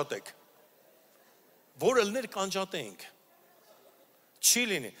կոնդիցիոներները անջատեք։ Որ ելներ կանջատենք։ Չի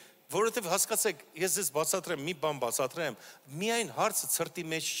լինի։ Որովհետև հասկացեք, ես ձեզ բացատրեմ, մի բան բացատրեմ, միայն հարցը ցրտի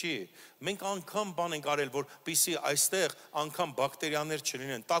մեջ չի։ Մենք անգամ բան ենք արել, որ պիսի այստեղ անգամ բակտերիաներ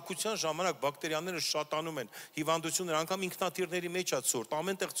չլինեն։ Տաքության ժամանակ բակտերիաները շատանում են, հիվանդություններ, անգամ ինքնաթիռների մեջ է ցուրտ,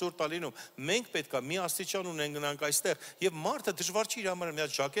 ամենտեղ ցուրտ է լինում։ Մենք պետքա մի աստիճան ունենք գնանք այստեղ, եւ մարդը դժվար չի իր համար մի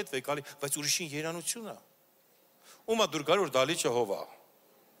հատ ժակետ վեկալի, բայց ուրիշին երանություն է։ Ումա դուր գար որ դալիճը հովա։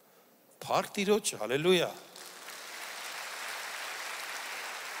 Փառք Տիրոջը, հալելույա։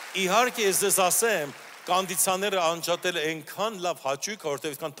 Իհարկե ես ձեզ ասեմ, կոնդիցիոները անջատելը այնքան լավ հաճույք է,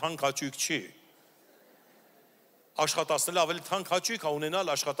 որտեղ այդքան թանկ հաճույք չի։ Աշխատացնելը ավելի թանկ հաճույք է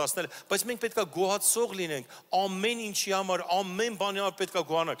ունենալ աշխատացնել, բայց մենք պետքա գոհացող լինենք, ամեն ինչի համար, ամեն բանի համար պետքա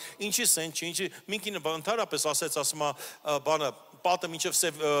գոհանանք։ Ինչի սեն չի, ինչի մինքին ընդհանրապես ասեց, ասում է, բանը, պատը մինչև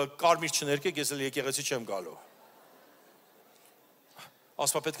սև կարմիր չներկեք, ես էլ եկեղեցի չեմ գալու։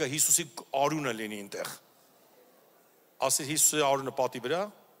 Ասում է պետքա Հիսուսի արունը լինի այնտեղ։ Ասի Հիսուսի արունը պատի վրա։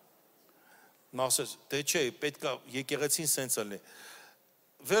 Նա ասեց, դե չէ, պետքա եկեղեցին սենց լինի։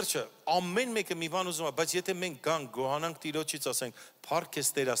 Վերջը, ամեն մեկը մի բան ուզում է, բայց եթե մենք գանք գոհանանք Տիրոջից, ասենք, փառք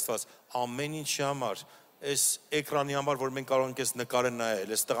քեզ Տեր Աստված, ամեն ինչի համար, այս էկրանի համար, որ մենք կարող ենք այս նկարը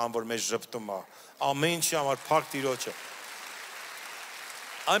նայել, այս տղան, որ մեզ ժպտում է, ամեն ինչի համար փառք Տիրոջը։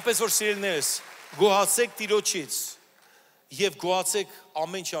 Այնպես որ սիրելիներս, գոհացեք Տիրոջից եւ գոհացեք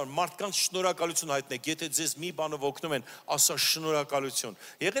ամեն ինչ, մարդկանց շնորհակալություն հայտնեք, եթե ձեզ մի բանով օգնում են, ասա շնորհակալություն։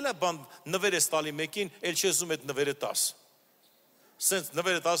 Եղել է բան նվեր ես տալի մեկին, ել չես ուզում այդ նվերը տաս։ Սենց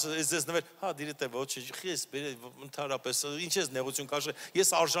նվերը տաս, ես նվեր, հա դիրետ է ոչ, ես բերե ընդհանրապես, ինչ ես նեղություն կաշը,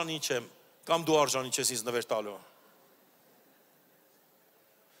 ես արժանի չեմ, կամ դու արժանի չես ինձ նվեր տալու։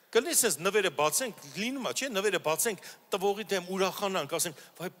 Կլինի սենց նվերը բացենք, լինում է, չէ, նվերը բացենք, տվողի դեմ ուրախանանք, ասենք,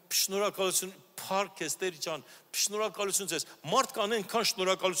 վայ շնորհակալություն, փառք քեզ Տեր ջան, շնորհակալություն ձեզ։ Մարդ կան այնքան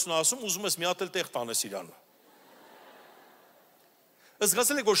շնորհակալություն ասում, ուզում ես մի հատ էլ տեղ տանես իրան։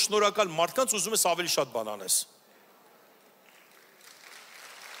 Զգացել եք որ շնորհակալ մարդկանց ուզում ես ավելի շատ բան անես։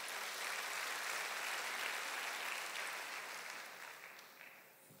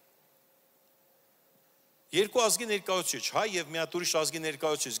 Երկու ազգի ներկայացուցիչ, հայ եւ մի հատ ուրիշ ազգի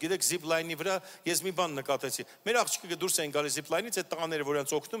ներկայացուցիչ։ Գիտեք, զիպ լայնի վրա ես մի բան նկատեցի։ Մեր աղջիկը դուրս են գալիս զիպ լայնից, այդ տղաները որ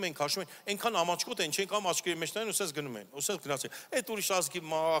իրենց օգնում են, քաշում են, այնքան ամաչկոտ են, չեն կամ աչքերի մեջ նայեն, ուսես գնում են, ուսես գնացին։ Այդ ուրիշ ազգի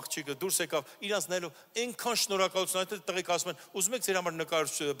աղջիկը դուրս եկավ, իրանց նայելով, այնքան շնորհակալություն, այդ տղեկ ասում են, ուզում եք ձեր համար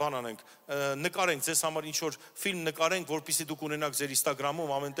նկար բան անենք, նկարենք ձեզ համար ինչ որ ֆիլմ նկարենք, որպեսզի դուք ունենաք ձեր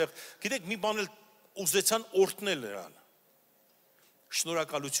Instagram-ում ամենտեղ։ Գիտեք, մի բան էլ ուզեցան օրհնել նրան։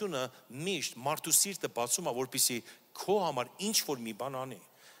 Շնորհակալությունը միշտ մարդու սիրտը բացում է, որպեսզի քո համար ինչ որ մի բան անի։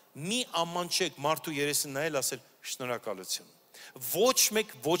 Մի ամանչեք մարդու երեսին նայել ասել շնորհակալություն։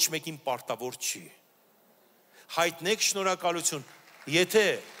 Ոչ մեկին պարտավոր չի։ Հայտնեք շնորհակալություն, եթե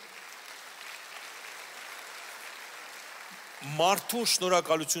մարդու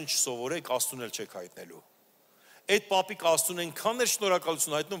շնորհակալություն չսովորեք, Աստծուն էլ չեք հայտնելու։ Այդ պապիկ Աստծուն այնքան էր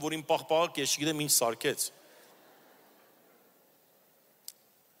շնորհակալություն հայտնում, որ իմ պաղպաղակ ես չգիտեմ ինչ սարքեց։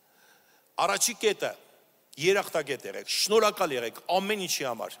 Առաջի կետը, երախտագետ եղեք, շնորհակալ եղեք ամեն ինչի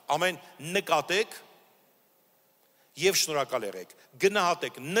համար, ամեն նկատեք եւ շնորհակալ եղեք,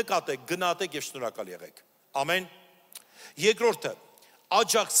 գնահատեք, նկատեք, գնահատեք եւ շնորհակալ եղեք, ամեն։ Երկրորդը,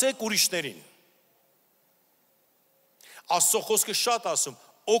 աջակցեք ուրիշներին, Աստծո խոսքը շատ ասում,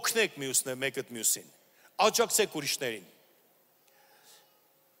 օգնեք մեկը մյուսին, աջակցեք ուրիշներին,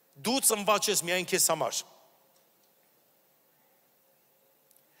 դու ծնված ես միայն քեզ համար,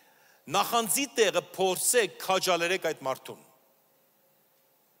 նախանձի տեղը փորձեք քաջալերեք այդ մարդուն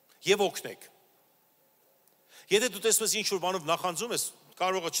եւ օգնեք։ Եթե դու տեսնում ես ինչ որ բանով նախանձում ես,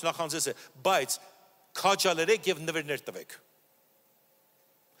 կարող է չնախանձես, բայց քաջալերեք եւ նվերներ տվեք։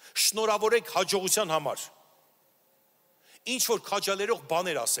 Շնորհավորեք հաջողության համար։ Ինչ որ քաջալերող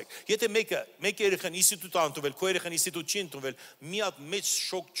բաներ ասեք։ Եթե մեկ երեխան ինստիտուտ է ընդունվել, քո երեխան ինստիտուտ չի ընդունվել, մի հատ մեծ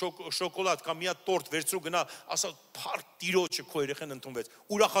շոկոլադ կամ մի հատ տորտ վերցրու գնա, ասա փառք Տիրոջը քո երեխան ընդունվեց։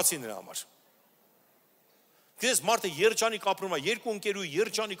 Ուրախացի նրա համար։ Գիտես, մարդը երջանիկ ապրում է, երկու ընկերուի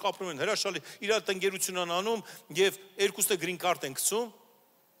երջանիկ ապրում են, հրաշալի, իրար տնկերություն են անում եւ երկուսը գրին կարտ են գցում։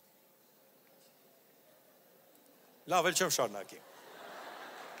 Լավ, էլ չեմ շարունակի։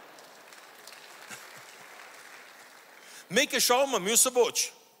 Մեկը շահում է, մյուսը ոչ։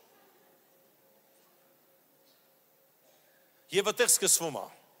 Եվ այդտեղ սկսվում է։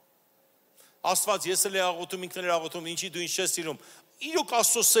 Աստված ես էլ աղոթում, ինքն էլ աղոթում, ինչի դու ինչ ես սիրում։ Իրոք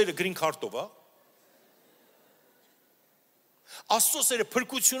Աստծո սերը green card-ով է։ Աստծո սերը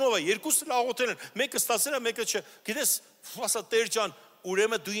փրկությունով է, երկուսը էլ աղոթել են, մեկը ստացել է, մեկը չէ։ Գիտես, ասա Տեր ջան,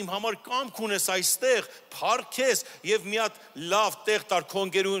 ուրեմն դու իմ համար կամք ունես այստեղ, փառքես եւ մի հատ լավ տեղ տար քո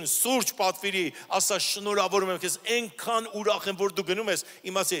ընկերուն, սուրճ պատվիրի, ասա շնորհավորում եմ քեզ, այնքան ուրախ եմ, որ դու գնում ես,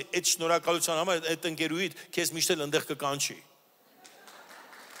 իմացի, այդ շնորհակալության համար այդ ընկերուհիդ քեզ միշտ էլ այնտեղ կկանչի։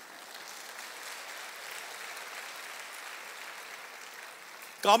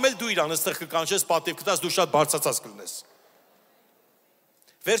 Կամ էլ դու իրան այստեղ կկանչես, պատիվ կտաս, դու շատ բարձրացած կլինես։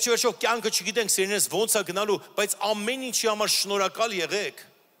 Վերջո կյանքը չգիտենք սիրելիներս ոնց է գնալու, բայց ամեն ինչի համար շնորհակալ եղեք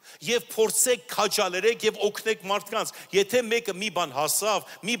եւ փորձեք քաջալերեք եւ օգնեք մարդկանց։ Եթե մեկը մի բան հասավ,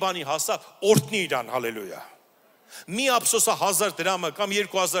 մի բանի հասավ, օրհնի իրան, հալելույա։ Մի ափսոսա 1000 դրամը կամ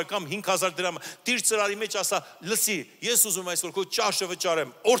 2000 կամ 5000 դրամը դիր ծրարի մեջ ասա, լսի, ես ուզում եմ այսօր քո ճաշը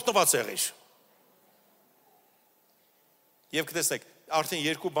վճարեմ, օրհնված եղիր։ Եվ կտեսնեք, արդեն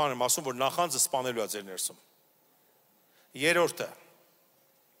երկու բան եմ ասում, որ նախանձը սպանելու է ձեր ներսում։ Երրորդը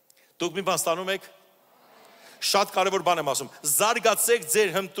դուք մի բան ստանում եք, շատ կարևոր բան եմ ասում, զարգացեք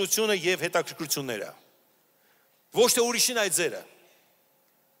ձեր հմտությունը և հետաքրքրությունները, ոչ թե ուրիշին այդ ձերը,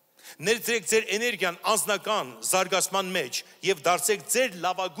 ներդրեք ձեր էներգիան անձնական զարգացման մեջ և դարձեք ձեր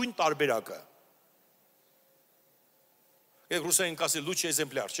լավագույն տարբերակը, և ռուսերեն կասի լուչի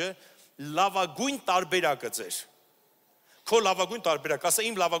էզեմպլյար, չէ, լավագույն տարբերակը ձեր, քո լավագույն տարբերակ, ասա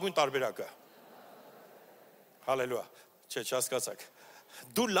իմ լավագույն տարբերակը, հալելույա, չէ, չհասկացաք,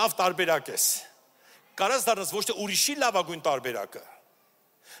 դու լավ տարբերակ ես, կարաս դառնաս ոչ թե ուրիշի լավագույն տարբերակը,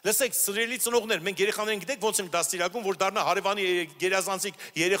 լսեք, սիրելի ծնողներ, մենք երեխաներին գիտեք ոնց ենք դաստիարակում, որ դառնա հարևանի գերազանցիկ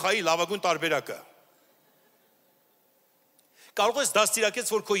երեխայի լավագույն տարբերակը, կարող ես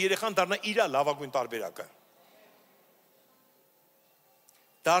դաստիարակես, որ քո երեխան դառնա իր լավագույն տարբերակը,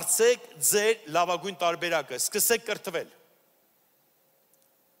 դարձեք ձեր լավագույն տարբերակը, սկսեք կրթվել,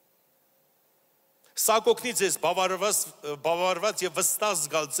 Սա կօգնի ձեզ բավարարված եւ վստահ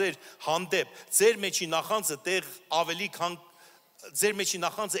զգալ ձեր հանդեպ, ձեր մեջի նախանձը տեղ ավելի քան ձեր մեջի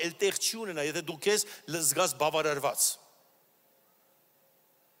նախանձը էլ տեղ չի ունենա, եթե դու քեզ զգաս բավարարված։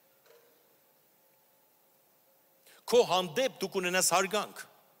 Քո հանդեպ դու կունենաս հարգանք։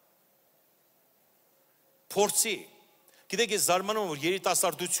 Փորձի։ Գիտեք, ես զարմանում եմ, որ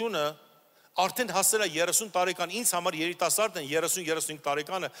երիտասարդությունը արդեն հասել է 30 տարեկան, ինձ համար երիտասարդ են 30-35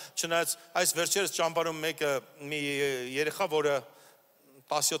 տարեկանը, չնայած այս վերջերս ճամբարում մի երեխա, որը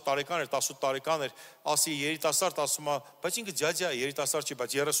 17 տարեկան էր, 18 տարեկան էր, ասի երիտասարդ ասում է, բայց ինքը ջաջա երիտասարդ չի,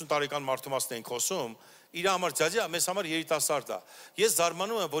 բայց 30 տարեկան մարդու մասն ենք խոսում, իր համար ջաջա, մեզ համար երիտասարդ է։ Ես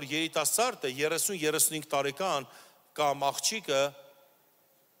զարմանում եմ, որ երիտասարդը 30-35 տարեկան կամ աղջիկը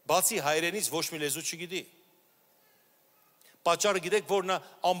բացի հայերենից ոչ մի լեզու չգիտի։ Պատճառը գիտեք, որ նա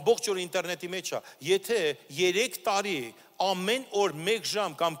ամբողջ օր ինտերնետի մեջ է։ Եթե 3 տարի ամեն օր 1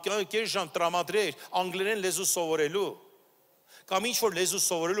 ժամ կամ կես ժամ տրամադրեր անգլերեն լեզու սովորելու, կամ ինչ-որ լեզու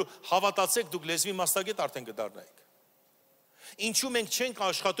սովորելու, հավատացեք, դուք լեզվի մասնագետ արդեն կդառնայիք։ Ինչու մենք չենք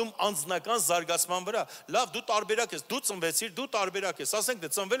աշխատում անձնական զարգացման վրա։ Լավ, դու տարբերակ ես, դու ծնվեցիր, դու տարբերակ ես, ասենք դե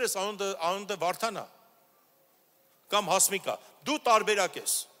ծնվել ես անունը Վարդան է, կամ Հասմիկ է, դու տարբերակ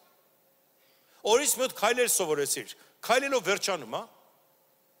ես։ Օրից մի հատ քայլեր սովորեցիր, քայլելով վերջանում, հա։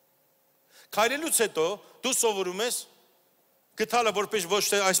 Քայլելուց հետո դու սովորում ես գթալը որպես ոչ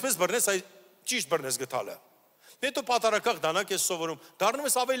թե այսպես բռնես, այլ ճիշտ բռնես գթալը։ Հետո պատարակախ դանակ ես սովորում, դառնում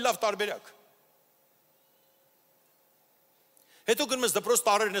ես ավելի լավ տարբերակ։ Հետո գնում ես դպրոց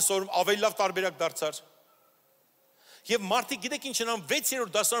տարերն ես սովորում, ավելի լավ տարբերակ դարձար։ Եվ մարդիկ գիտեք ինչ են անում,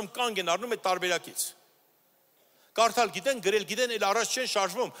 6-րդ դասարանում կանգ են առնում այդ տարբերակից։ Կարդալ գիտեն, գրել գիտեն, էլ առաջ չեն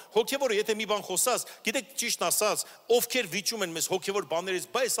շարժվում։ Հոգևորը եթե մի բան խոսած, գիտեք ճիշտ ասած, ովքեր վիճում են մեզ հոգևոր բաներից,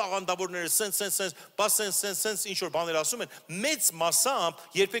 բայց աղանդավորները սենց ինչ որ բաներ ասում են, մեծ մասամբ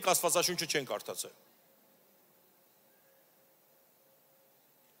երբեք Աստվածաշունչը չեն կարդացել։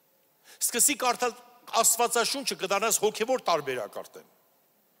 Սկսի կարդալ Աստվածաշունչը կդառնաս հոգևոր տարբերակ արդեն։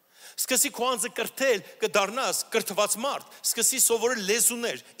 Սկսի քո անձը կրթել, կդառնաս կրթված մարդ, սկսի սովորել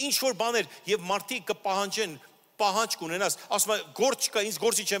լեզուներ, ինչ որ բաներ եւ մարդիկ կպահանջեն պահանջ կունենաս, ասում է, գործ չկա, ինձ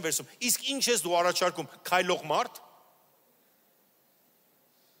գործի չեն վերցում, իսկ ինչ ես դու առաջարկում, քայլող մարդ,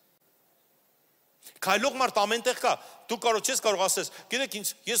 քայլող մարդ ամենտեղ կա, դու կարող չես կարող ասես, գիտեք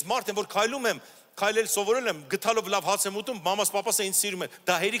ինձ, ես մարդ եմ, որ քայլում եմ, քայլել սովորել եմ, գթալով լավ հաց եմ ուտում, մամաս պապաս ինձ սիրում է,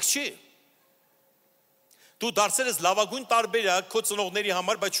 դա հերիք չի, դու դարձել ես լավագույն տարբերակ քո ծնողների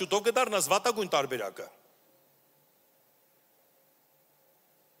համար, բայց շուտով կդառնաս վատագույն տարբերակը։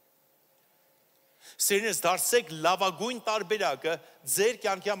 Սիրելիներս, դարձեք լավագույն տարբերակը ձեր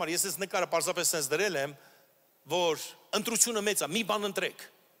կյանքի համար։ Ես այս նկարը պարզապես սենց դրել եմ, որ ընտրությունը մեծ է, մի բան ընտրեք։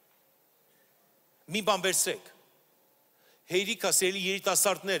 Մի բան վերցրեք։ Հերիքա, սիրելի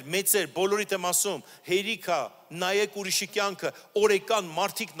երիտասարդներ, մեծեր, բոլորիդ եմ ասում, հերիքա, նայեք ուրիշի կյանքը, օրեկան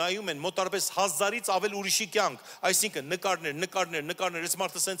մարդիկ նայում են, մոտարպես 1000-ից ավել ուրիշի կյանք, այսինքն նկարներ, այս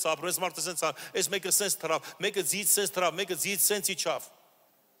մարդը սենց ապրում, այս մարդը սենց ապրում, այս մեկը սենց թռավ, մեկը ձիծ սենց թռավ, մեկը ձիծ սենց իջավ։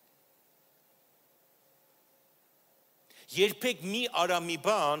 Երբեք մի արա մի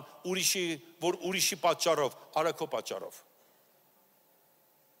բան, որ ուրիշի պատճառով, արա քո պատճառով։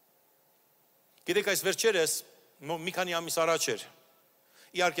 Գիտեք, այս վերջերս մի քանի ամիս առաջ էր։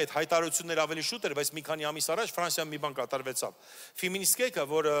 Իհարկե այդ հայտարարությունները ավելի շուտ էր, բայց մի քանի ամիս առաջ Ֆրանսիայում մի բան կատարվեցավ։ Ֆեմինիստիկը,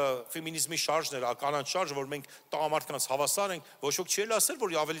 որը ֆեմինիզմի շարժն էր, կանանց շարժ, որ մենք տղամարդկանց հավասար ենք, ոչ ոք չի ասել,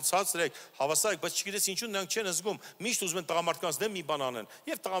 որ ավելի ցածր եք, հավասար եք, բայց չգիտես ինչու նրանք չեն զգում։ Միշտ ուզում են տղամարդկանց դեմ մի բան անեն։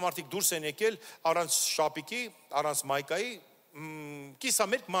 Եվ տղամարդիկ դուրս են եկել առանց շապիկի, առանց մայկայի,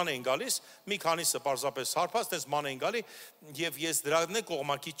 կիսամերկ ման էին գալիս, մի քանիսը պարզապես հարբած, դες ման էին գալի, եւ ես դրանն է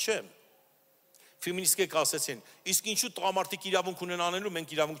կողմակից չեմ։ Ֆեմինիստիկ ասեցին, իսկ ինչու տղամարդիկ իրավունք ունեն անելու,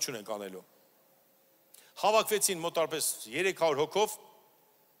 մենք իրավունք չունենք անելու։ Հավաքվեցին մոտարպես 300 հոգով,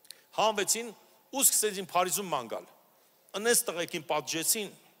 հանվեցին ու սկսեցին Փարիզում ման գալ։ Ընես տղեկին պատժեցին։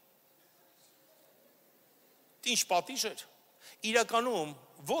 Ինչ պատիժ էր։ Իրականում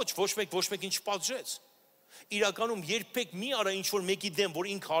ոչ մեկ ինչ պատժեց։ Իրականում երբեք մի արա ինչ որ մեկի դեմ, որ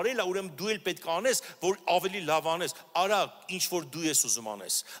ինքը արել է, ուրեմն դու էլ պետք է անես, որ ավելի լավ անես։ Արա ինչ որ դու ես ուզում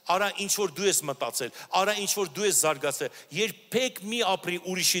անես։ Արա ինչ որ դու ես մտածել, արա ինչ որ դու ես զարգացել։ Երբեք մի ապրի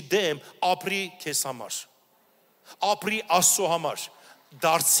ուրիշի դեմ, ապրի քեզ համար։ Ապրի Աստծո համար։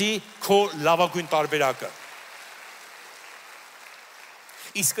 Դարձի քո լավագույն տարբերակը։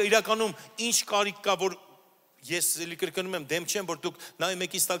 Իսկ իրականում ինչ կարիք կա, որ ես էլի կրկնում եմ, դեմ չեմ, որ դուք նայում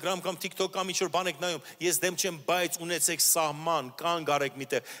եք Instagram կամ TikTok կամ ինչ-որ բան եք նայում, ես դեմ չեմ, բայց ունեցեք սահման, կանգ արեք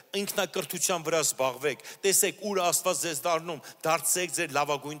միտեղ, ինքնակրթության վրա զբաղվեք, տեսեք ուր Աստված ձեզ դառնում, դարձեք ձեր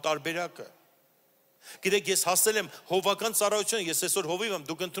լավագույն տարբերակը։ Գիտեք, ես հասել եմ հովական ծառայության, ես այսօր հովիվ եմ,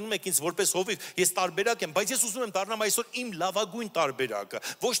 դուք ընդունում եք ինձ որպես հովիվ, ես տարբերակ եմ, բայց ես ուզում եմ դառնամ այսօր իմ լավագույն տարբերակը,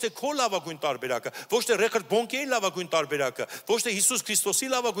 ոչ թե քո լավագույն տարբերակը, ոչ թե Ռեխարդ Բոնկեի լավագույն տարբերակը, ոչ թե Հիսուս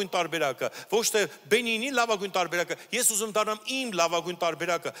Քրիստոսի լավագույն տարբերակը, ոչ թե Բենինի լավագույն տարբերակը, ես ուզում դառնամ իմ լավագույն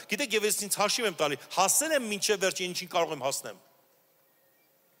տարբերակը։ Գիտեք, եւ ես ինձ հաշիվ եմ տալի, հասել եմ մինչև վերջ, ինչին կարող եմ հասնեմ։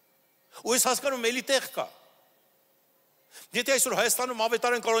 Ու ես հասկանում եմ, էլի տեղ կա։ Եթե այսօր Հայաստանում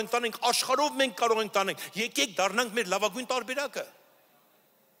ավետարան կարող ենք տանենք, աշխարհով մենք կարող ենք տանենք, եկեք դառնանք մեր լավագույն տարբերակը։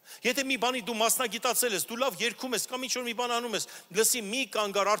 Եթե մի բանի դու մասնագիտացել ես, դու լավ երգում ես կամ ինչ-որ մի բան անում ես, լսի մի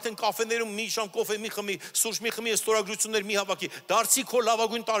կանգար, արդեն կաֆեներում մի շան կոֆե մի խմի, սուրճ մի խմի, ստորագրություններ մի հավաքի, դարձի քո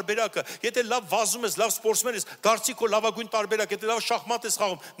լավագույն տարբերակը։ Եթե լավ վազում ես, լավ սպորտսմեն ես, դարձի քո լավագույն տարբերակ, եթե լավ շախմատ ես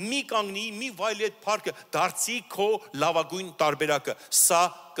խաղում, մի կանգնի, մի վայելի այդ փառքը, դարձի քո լավագույն տարբերակը։ Սա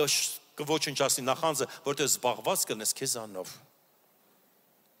կոչնչացնի նախանձը, որտեղ զբաղված կնես քեզանով,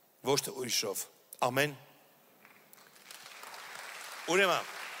 ոչ թե ուրիշով։ Ամեն։ Ուրեմն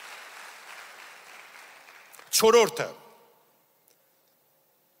չորրորդը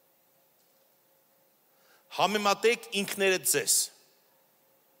համեմատեք ինքներդ ձեզ։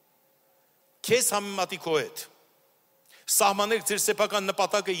 Քեզ համեմատի քո հետ։ Սահմանեք ձեր սեփական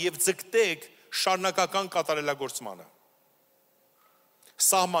նպատակը եւ ձգտեք շարունակական կատարելագործմանը։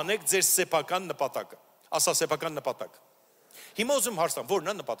 Սահմանեք ձեր սեփական նպատակը։ Ասա սեփական նպատակ։ Հիմա ուզում հարցնեմ,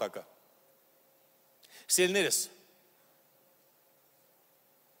 որն է նպատակը։ Սիրելիներս,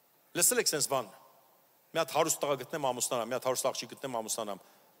 լսել եք սենց բան։ Մի հատ հարուստ տղա գտնեմ ամուսնանամ, մի հատ հարուստ աղջիկ գտնեմ ամուսնանամ։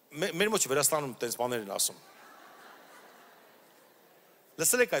 Մեր մոտ Վրաստանում տենց բաներ են ասում։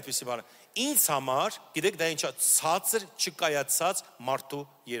 Լսել եք այդպիսի բանը։ Ինձ համար, գիտեք դա ինչա, ցածր չկայացած մարդու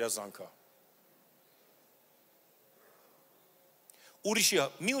երազանքա։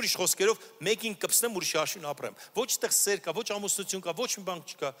 Մի ուրիշ խոսքերով մեկին կպցնեմ, ուրիշի հաշվին ապրեմ։ Ոչ տեղ սեր կա, ոչ ամուսնություն կա, ոչ մի բան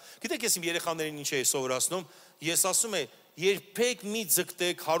չկա։ Գիտեք ես իմ երեխաներին ինչ էի սովորացնում, ես ասում եմ, երբեք մի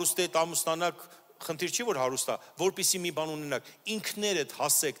ձգտեք հարուստետ ամուսնանաք, խնդիր չի որ հարուստա, որպեսի մի բան ունենաք, ինքներդ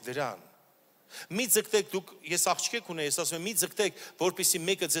հասեք դրան։ Մի ձգտեք դուք, ես աղջիկ ունեի, ես ասում եմ, մի ձգտեք, որպեսի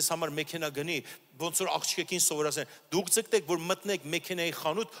մեկը ձեզ համար մեքենա գնի, ոնց որ աղջիկին սովորացեն, դուք ձգտեք, որ մտնեք մեքենայի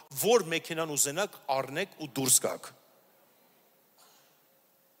խանութ, որ մեքենան ուզենաք, առնեք ու դուրս գաք։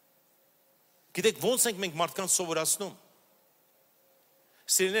 Գիտեք, ոնց ենք մենք մարդկանց սովորացնում։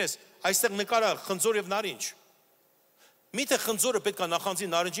 Սիրելիներս, այստեղ նկարա խնձոր եւ նարինջ։ Միթե խնձորը պետք է նախանձի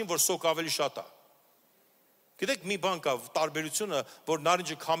նարինջին, որ սոկ ավելի շատ է։ Գիտեք, մի բան կա, տարբերությունը, որ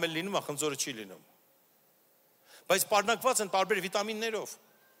նարինջը քամել լինում է, խնձորը չի լինում։ Բայց պարունակված են տարբեր վիտամիններով։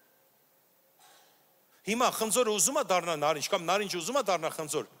 Հիմա խնձորը ուզում է դառնա նարինջ, կամ նարինջը ուզում է դառնա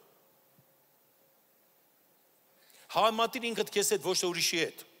խնձոր։ Համատիր ինքդ քեզ հետ, ոչ թե ուրիշի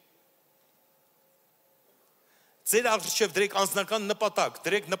հետ։ Ձեր առջև դրեք անձնական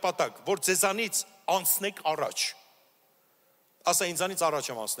նպատակ, որ ձեզանից անցնեք առաջ։ Ասա ինձանից առաջ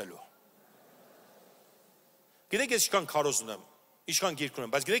եմ անցնելու։ Գիտեք ես ինչքան քարոզ ունեմ, ինչքան գիրք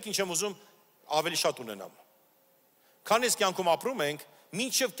ունեմ, բայց գիտեք ինչ եմ ուզում ավելի շատ ունենամ։ Քան ես կյանքում ապրում ենք,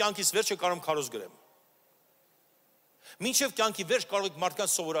 մինչև կյանքիս վերջը կարող եմ քարոզ գրեմ։ Մինչև կյանքի վերջ կարող եք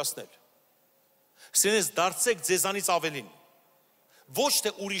մարդկանց սովորացնել։ Սիրելիներ, դարձեք ձեզանից ավելին։ Ոչ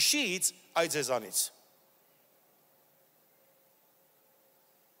թե ուրիշից, այլ ձեզանից։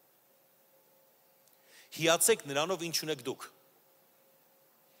 Հիացեք նրանով, ինչ ունեք դուք։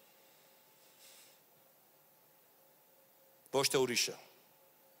 Ոչ թե ուրիշը։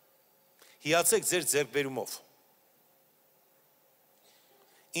 Հիացեք ձեր ձեռքբերումով։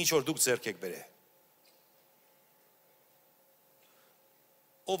 Ինչ որ դուք ձեռք եք բերել։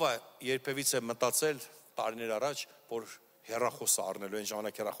 Ով է երբևիցե մտածել տարիներ առաջ, որ հեռախոսը առնելու, այն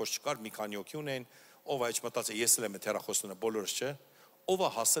ժամանակ հեռախոս չկար, մի քանի հոգի ունեն, ով է ինչ մտածել, ես էլ եմ այդ հեռախոսն ունեմ, բոլորս չէ, ով է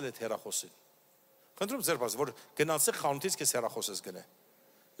հասել այդ հեռախոսին։ Խնդրում ձեր բաց, որ գնացեք խանութից քեզ հեռախոս ես գնե։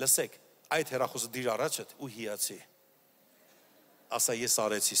 Լսեք, այդ հեռախոսը դիր առաջդ ու հիացի։ Ասա ես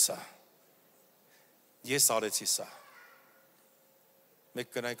արեցի սա։ Ես արեցի սա։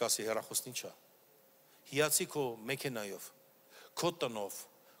 Մեկ կնայք ասի հեռախոսն ինչա։ Հիացի քո մեքենայով, քո տնով,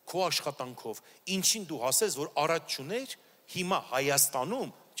 քո աշխատանքով, ինչին դու հասես, որ առաջ չուներ, հիմա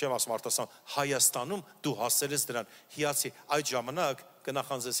Հայաստանում, չեմ ասում արտասան, Հայաստանում դու հասել ես դրան, հիացի, այդ ժամանակ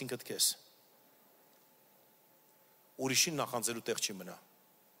կնախանձես ինքդ քեզ։ Ուրիշին նախանձելու տեղ չի մնա։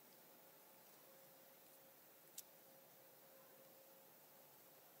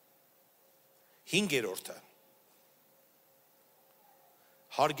 Հինգերորդը։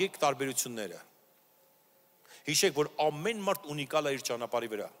 Հարգեք տարբերությունները։ Հիշեք, որ ամեն մարդ ունիկալ է իր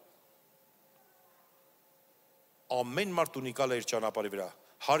ճանապարհի վրա։ Ամեն մարդ ունիկալ է իր ճանապարհի վրա։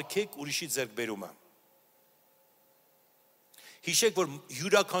 Հարգեք ուրիշի ձեռքբերումը։ Հիշեք, որ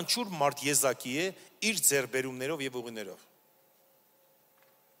յուրաքանչյուր մարդ եզակի է իր ձեռքբերումներով եւ ուղիներով։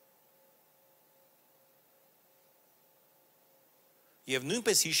 Եվ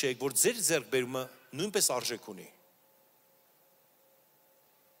նույնպես հիշեք, որ ձեր ձեռքբերումը նույնպես արժեք ունի։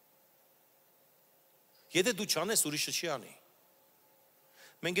 Եթե դու չանես, ուրիշը չի անի։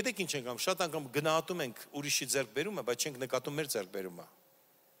 Մենք գիտեք ինչ ենք անում, շատ անգամ գնահատում ենք ուրիշի ձեռքբերումը, բայց չենք նկատում մեր ձեռքբերումը։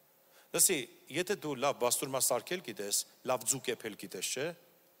 Լսի, եթե դու լավ բաստուրմա սարքել գիտես, լավ ձուկ եփել գիտես, չէ՞։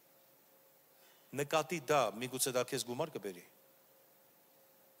 Նկատի դա, միգուցե դա քեզ գումար կբերի։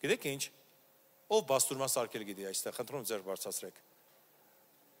 Գիտեք ինչ, ով բաստուրմա սարքել գիտի այստեղ, խնդրում ձեռք բարձրացրեք։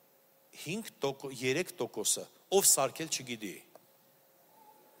 3%-ը, ով սարքել չգիտի։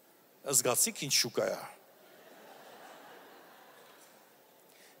 Զգացիք ինչ շուկա է։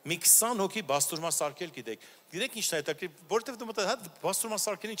 Մի 20 հոգի բաստուրմա սարքել գիտեք։ Գիտեք ինչն է հետաքրքիր, որովհետև դու մտա, հա բաստուրմա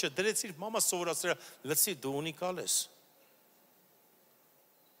սարքել ինչ է, դրեցիր, մամա սովորացրել, լսի, դու ունիկալ ես։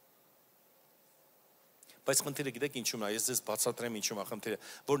 Բայց խնդիրը գիտեք ինչու՞մ է, ես ձեզ բացատրեմ ինչու՞մ է խնդիրը,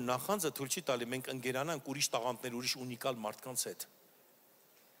 որ նախանձը թույլ չի տալի մենք ընկերանանք ուրիշ տաղանդներ, ուրիշ ունիկալ մարդկանց հետ։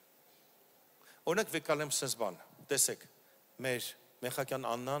 Օրինակ վեկալեմ sense բան, տեսեք, մեր Մեխակյան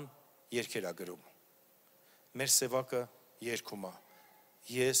Աննան երգեր է գրում։ Մեր Սևակը երգում է։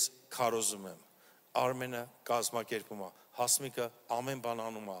 Ես քարոզում եմ, Արմենը կազմակերպում է, Հասմիկը ամեն բան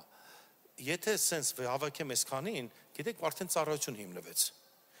անում է։ Եթե sense հավաքեմ այս քանին, գիտեք արդեն ծառայություն հիմնվեց։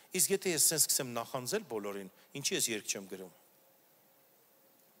 Իսկ եթե ես sense սկսեմ նախանձել բոլորին, ինչի ես երգ չեմ գրում։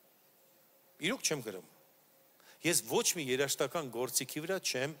 Իրոք չեմ գրում։ Ես ոչ մի երաժշտական գործիքի վրա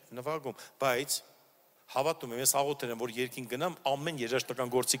չեմ նվագում, բայց հավատում եմ, ես աղոթել եմ, որ երկին գնամ, ամեն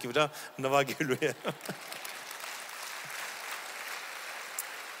երաժշտական գործիքի վրա նվագելու է։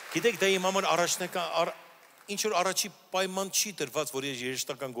 Գիտեք, դա իմ համար առաջնական, ինչ որ առաջի պայման չի տրված, որ ես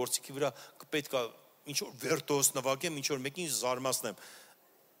երաժշտական գործիքի վրա պետք է ինչ որ վերտոս նվագեմ, ինչ որ մեկին զարմացնեմ։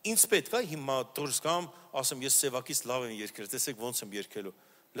 Ինձ պետք է հիմա դուրս գամ, ասեմ, ես Սևակից լավ եմ երգել, տեսեք ոնց եմ երգելու։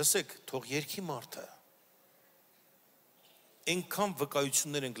 Լսեք, թող երգի մարդը։ Այնքան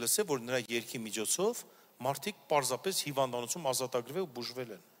վկայություններ ենք լսել, որ նրա երգի միջոցով մարդիկ պարզապես հիվանդանոցում ազատագրվել ու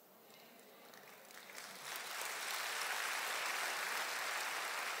բուժվել են։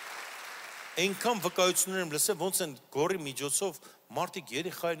 Այնքան վկայություններ եմ լսել, ոնց են գորի միջոցով մարդիկ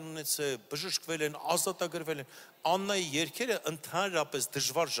երեխային ունեցել, բժշկվել են, ազատագրվել են։ Աննայի երգերը ընդհանրապես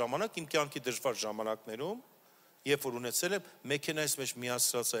դժվար ժամանակ, իմ կյանքի դժվար ժամանակներում, երբ որ ունեցել եմ, մեքենայից մեջ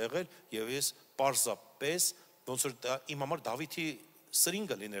միացրած է եղել եւ ես պարզապես ոնց որ իմ համար Դավիթի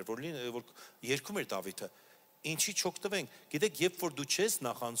սրինգը լիներ, որ երգում էր Դավիթը։ Ինչի չօգտվենք։ Գիտեք, երբ որ դու չես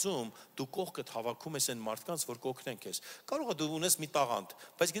նախանձում, դու կողքդ հավաքում ես այն մարդկանց, որ կօգնեն քեզ։ Կարող է դու ունես մի տաղանդ,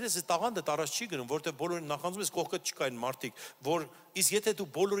 բայց գիտես, այս տաղանդը առաջ չի գնում, որտեղ բոլորին նախանձում ես, կողքդ չկա այն մարդիկ, որ իսկ եթե դու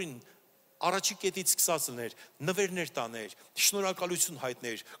բոլորին առաջի կետից սկսած լիներ, նվերներ տաներ, շնորհակալություն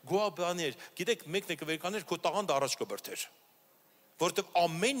հայտներ, գոհաբաներ, գիտեք, մեկն է կվերկաներ, քո տաղանդը առաջ կբրդեր։ Որովհետև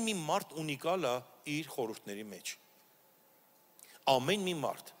ամեն մի մարդ ունիկալ է իր խորհուրդների մեջ։ Ամեն մի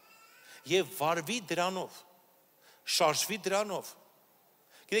մարդ։ Եվ վարվի դրանով, շարժվի դրանով։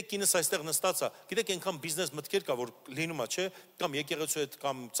 Գիտեք, կինս այստեղ նստած է, գիտեք, այնքան բիզնես մտքեր կա, որ լինում է, չէ, կամ եկեղեցու հետ,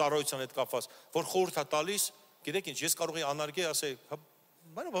 կամ ծառայության հետ կապված, որ խորհուրդ է տալիս, գիտեք ինչ, ես կարող եի անարգել, ասել,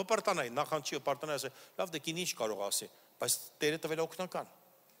 հպարտանայի, նախանձի հպարտանայի, ասել, լավ, դե կին ինչ կարող ասի, բայց Տերը տվել է օգնական։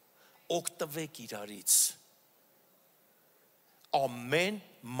 Օգտվեք իրարից։ Ամեն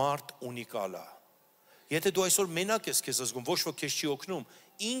մարդ ունիկալ է։ Եթե դու այսօր մենակ ես քեզ զգում, ոչ ոք քեզ չի օգնում,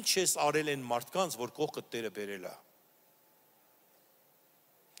 ինչ ես արել են մարդկանց, որ կողքդ Տերը բերել է։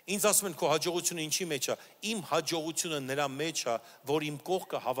 Ինձ ասում են, քո հաջողությունը ինչի մեջ է, իմ հաջողությունը նրա մեջ է, որ իմ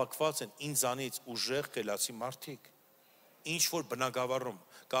կողքը հավաքված են ինձանից ուժեղ խելացի մարդիկ։ Ինչ որ բնակավարում,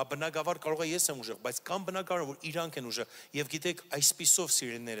 կա բնակավար կարող է ես եմ ուժեղ, բայց կան բնակավար, որ իրանք են ուժեղ, եւ գիտեք, այսպիսով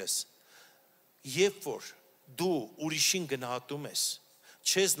սիրելիներս, երբ որ դու ուրիշին գնահատում ես,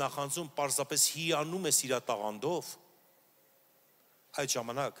 չես նախանձում, պարզապես հիանում ես իր տաղանդով, այդ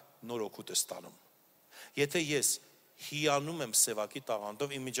ժամանակ նոր օգուտ ես ստանում։ Եթե ես հիանում եմ Սևակի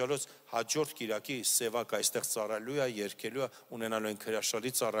տաղանդով, իմ միջալոց հաջորդ կիրակի Սևակ այստեղ ծառայելու է, երգելու է, ունենալու են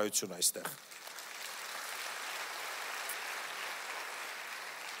հրաշալի ծառայություն այստեղ։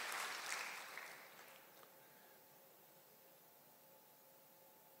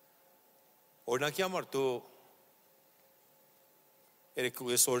 Օրինակի համար դու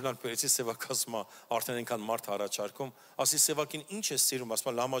ես օրինակ բերեցի Սևակ ասում է, արդեն այնքան մարդ առաջարկում, ասի Սևակին ինչ ես սիրում,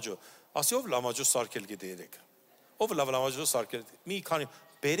 ասում է լամաջո, ասի ով լամաջո սարքել գիտի երեք։ Ով լավ լամաջո սարքել, մի քանի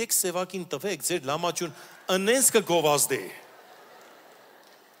բերեք Սևակին տվեք, ձեր լամաջուն ընենց կգովազդի։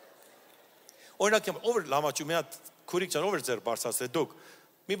 Օրինակ ով լամաջու մի հատ քուրիկ ջան, ով էր ձեր բարձրացրել, դուք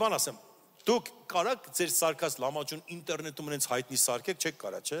մի բան ասեմ, դուք կարաք ձեր սարքած լամաջուն ինտերնետում ընենց հայտնի սարքեք, չեք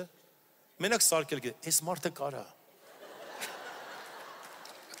կարա, չէ։ Մենակ սարքել գիտի, այս մարդը կարա։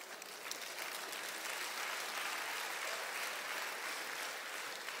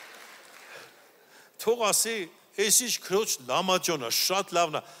 Թող ասի, ես ինչ քրոջ լամաջոնը, շատ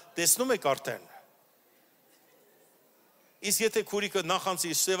լավն է, տեսնում եք արդեն։ Իսկ եթե քուրիկը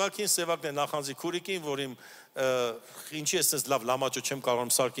նախանձի Սևակին, Սևակն է նախանձի քուրիկին, որ իմ ինչի ես ես լավ լամաջո չեմ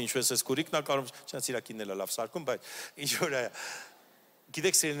կարող սարքի, ինչու ես քուրիկն է կարող, չնայած իր կինն էլ լավ սարքում, բայց ինչ որ է։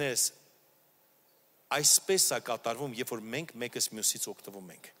 Գիտեք սիրելիներս, այսպես է կատարվում, երբ որ մենք մեկս մյուսից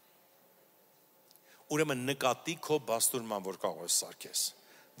օգտվում ենք։ Ուրեմն նկատի քո բաստուրման, որ կարող ես սարքես։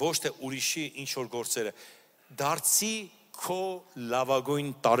 Ոչ թե ուրիշի ինչ որ գործերը, դարձի քո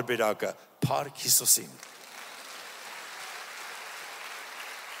լավագույն տարբերակը Փառք Հիսուսին։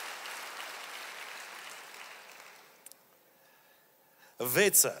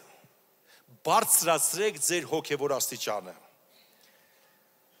 Վեցը, բարձրացրեք ձեր հոգևոր աստիճանը։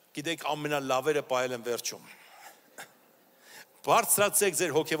 Գիտեք, ամենալավերը պահել են վերջում։ Բարձրացրեք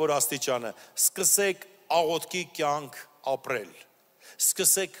ձեր հոգևոր աստիճանը, սկսեք աղոթքի կյանք ապրել,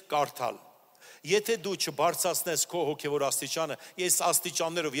 սկսեք կարդալ։ Եթե դու չբարձրացնես քո հոգևոր աստիճանը, ես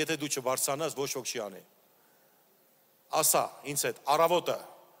աստիճաններով, եթե դու չբարձրանաս, ոչ ոք չի անի։ Ասա, ինձ հետ, առավոտը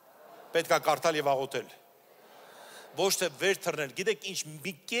պետք է կարդալ եւ աղոթել։ Ոչ թե վեր թռնել, գիտեք ինչ,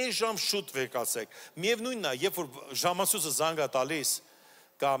 մի կես ժամ շուտ վեր կացեք։ Միևնույնն է, երբ որ ժամացույցը զանգ է տալիս,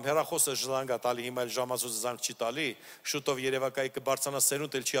 կամ հեռախոսը զանգ է տալի, հիմա էլ ժամացույցը զանգ չի տալի, շուտով երևակայի կբարձրանա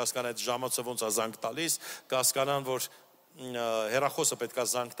սերունդ, էլ չի հասկանա այդ ժամացույցը ոնց է զանգ տալիս, կհասկանան, որ հեռախոսը պետք է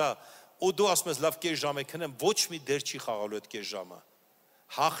զանգ տա, ու դու ասում ես լավ կես ժամ է քնեմ, ոչ մի դեր չի խաղալու այդ կես ժամը։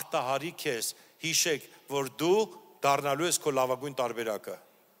 Հաղթահարի քեզ, հիշեք, որ դու դառնալու ես քո լավագույն տարբերակը։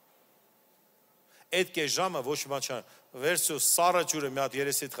 Այդ կես ժամը ոչ մի բան չան, վերցու սառը ջուրը մի հատ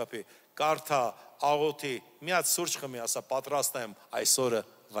երեսիդ խփի, կարդա, աղոթի, մի հատ սուրճ խմի, ասա պատրաստ եմ այսօրը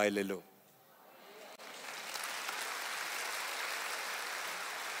վայելելու։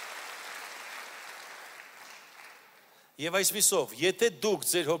 Եվ այսպիսով, եթե դուք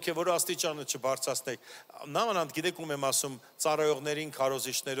ձեր հոգևոր աստիճանը չբարձրացնեք, նամանանդ գիտեք ում եմ ասում ծառայողներին,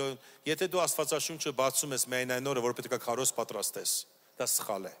 քարոզիչներին, եթե դու Աստվածաշունչը բացում ես միայն այն օրը, որ պետք է քարոզ պատրաստես, դա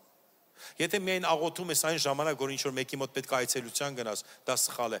սխալ է։ Եթե միայն աղոթում ես այն ժամանակ, որ ինչ որ մեկի մոտ պետք է այցելության գնաս, դա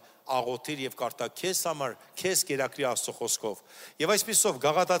սխալ է։ Աղոթիր եւ կարդա քեզ համար, քեզ կերակրի Աստծո խոսքով։ Եվ այսպիսով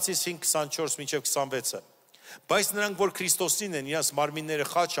Գաղատացիս 5:24-26-ը Բայց նրանք, որ Քրիստոսին են, իրաց մարմինները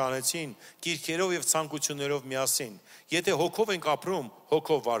խաչ անեցին, կիրքերով եւ ցանկություններով միասին։ Եթե հոգով ենք ապրում,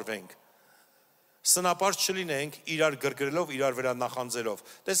 հոգով վարվենք։ Սնապարտ չլինենք, իրար գրգռելով, իրար վրա նախանձելով։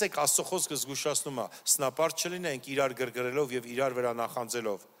 Տեսեք, Աստծո խոսքը զգուշացնում է, սնապարտ չլինենք, իրար գրգռելով եւ իրար վրա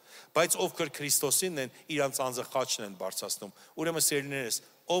նախանձելով։ Բայց ովքեր Քրիստոսին են, իրանց անձը խաչն են բարձրացնում։ Ուրեմն սիրելիներս,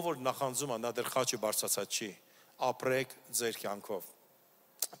 ով որ նախանձում է, նա դեռ խաչը բարձրացած չի, ապրեք ձեր կյանքով։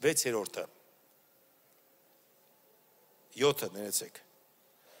 6-րդը, 7-ը ներեցեք,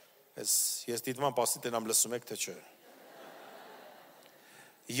 ես դիտման պասի տենամ լսում եք, թե չէ։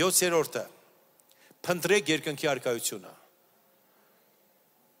 7-րդը, փնտրեք երկնքի առկայությունը։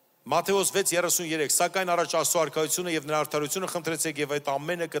 Մատթեոս 6:33, սակայն առաջ Աստծո առկայությունը եւ նրա արդարությունը խնդրեցեք եւ այդ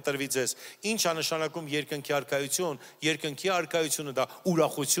ամենը կտրվի ձեզ։ Ինչ է նշանակում երկնքի առկայություն։ Երկնքի առկայությունը դա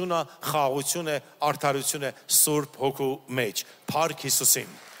ուրախություն է, խաղաղություն է, արդարություն է Սուրբ Հոգու մեջ։ Փառք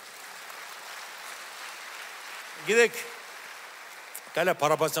Հիսուսին։ Գիտեք, կայլա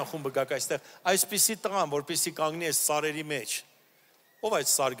փառաբանության խումբը գաք այստեղ, այսպիսի տղան, որպեսի կանգնի այս սարերի մեջ։ Ով այդ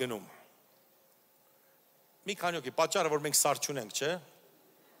սար գնում։ Մի քանի օքի, պատճառը որ մենք սար չունենք, չէ՞։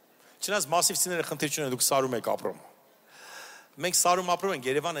 Չնայած մասիվցիները խնդիր չունեն, դուք սարում եք ապրում։ Մենք սարում ապրում ենք,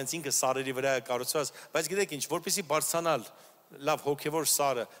 Երևանը հենց ինքը սարերի վրա է կառուցված, բայց գիտեք ինչ, որպեսզի բարձրանալ լավ հոգևոր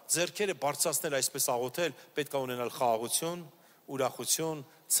սարը, ձեռքերը բարձրացնել այսպես աղոթել, պետք է ունենալ խաղաղություն, ուրախություն,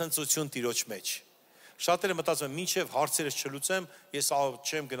 ցնծություն Տիրոջ մեջ։ Շատերը մտածում են, մինչև հարցերս չլուծեմ, ես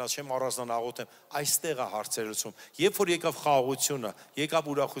չեմ գնա, չեմ առանձնան աղոթեմ, այստեղ է հարցերը լուծում։ Երբ որ եկավ խաղաղությունը,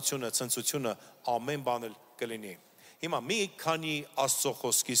 եկավ ուրախությունը, ցնծությունը, ամեն բան էլ կլինի։ Հիմա մի քանի Աստծո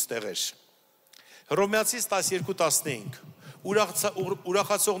խոսքի ստեղեր։ Հռոմեացիս 12:15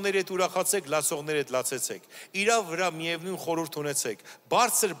 Ուրախացողների հետ ուրախացեք, լացողների հետ լացեցեք։ Իրա վրա միևնույն խորհուրդ ունեցեք։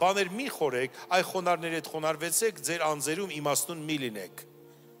 Բարձր բաներ մի խորեք, այ խոնարհների հետ խոնարհվեցեք, ձեր անձերում իմաստուն մի լինեք։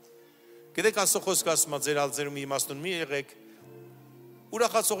 Գիտեք Աստծո խոսքը ասում է, ձեր անձերում իմաստուն մի եղեք։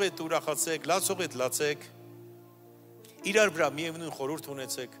 Ուրախացողի հետ ուրախացեք, լացողի հետ լացեք։ Իրար վրա միևնույն խորհուրդ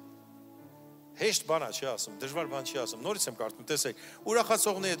ունեցեք։ Հեշտ բան չի ասում, դժվար բան չի ասում։ Նորից եմ կարդում, տեսեք,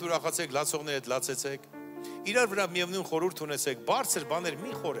 ուրախացողների հետ ուրախացեք, լացողների հետ լացեցեք։ Իրար վրա միևնույն խորհուրդ ունեցեք, բարձր բաներ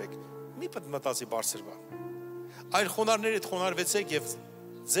մի խորեք, մի մտածի բարձր բան։ Այլ խոնարհների հետ խոնարհվեցեք եւ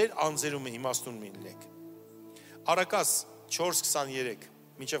ձեր անձերում իմաստուն մի լինեք։ Արաքաս 4:23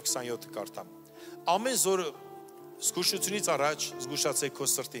 մինչև 27 կարդամ։ Ամեն զորը զգուշությունից առաջ զգուշացեք քո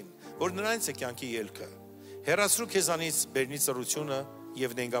սրտին, որ նրանից է կյանքի ելքը։ Հեռացրու քեզանից բերնի ծռությունը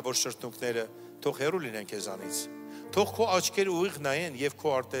եւ նենգավոր շրթունքները, թող հեռու լինեն քեզանից։ Թող քո աչքերը ուղիղ նայեն եւ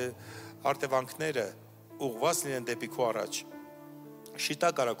քո արտևանքները ուղղված լինեն դեպի քո առաջ։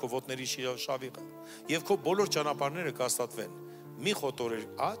 Շիտակ արա քո ոտների շավիղը եւ քո բոլոր ճանապարհները կաստատվեն։ Մի խոտորեր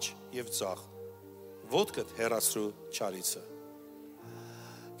աջ եւ ցախ։ Ոտքդ հեռացրու չարիցը։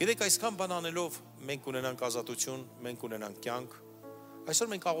 Գիտեք, այսքան բան անելով մենք ունենանք ազատություն, մենք ունենանք կյանք։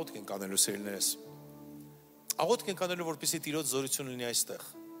 Այսօր մենք աղոթք ենք անելու սիրելիներս։ Աղոթք ենք անելու, որպեսզի Տիրոջ զորություն լինի այստեղ։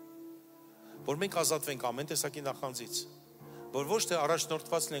 Որ մենք ազատվենք ամեն տեսակի նախանձից, որ ոչ թե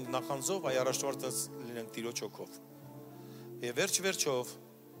առաջնորդված լինենք նախանձով, այլ առաջնորդված լինենք Տիրոջ հոգով։ Եվ վերջ-վերջով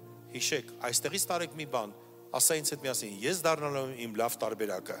հիշեք, այստեղից տարեք մի բան, ասա ինձ հետ միասին, ես դառնալու եմ իմ լավ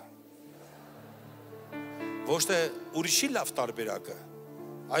տարբերակը։ Ոչ թե ուրիշի լավ տարբերակը,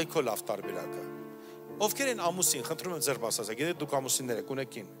 այլ քո լավ տարբերակը։ Ովքեր են ամուսին, խնդրում եմ ձեր բացասեք, եթե դուք ամուսիններ եք,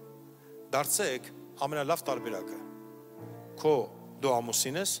 ունեք կին, դարձեք ամենալավ տարբերակը։ Քո դու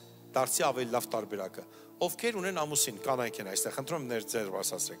ամուսին ես, դարձի ավելի լավ տարբերակը։ Ովքեր ունեն ամուսին, կանայք են այստեղ, խնդրում եմ ձեր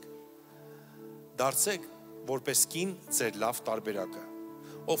բացասեք։ Դարձեք որպես կին ձեր լավ տարբերակը։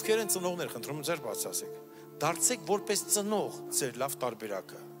 Ովքեր են ծնողներ, խնդրում եմ ձեր բացասեք։ Դարձեք որպես ծնող ձեր լավ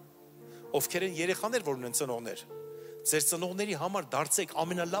տարբերակը։ Ովքեր են երեխաներ, որ ունեն ծնողներ, ձեր ծնողների համար դարձեք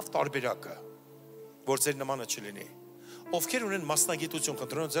ամենալավ տարբերակը, որ ձեր նմանը չլինի։ Ովքեր ունեն մասնագիտություն,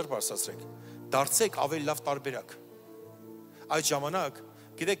 խնդրում եմ ձեր բացասեք, դարձեք ավելի լավ տարբերակ։ Այդ ժամանակ,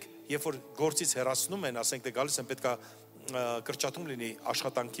 գիտեք, երբ որ գործից հեռացնում են, ասենք թե գալիս են, պետքա կրճատում լինի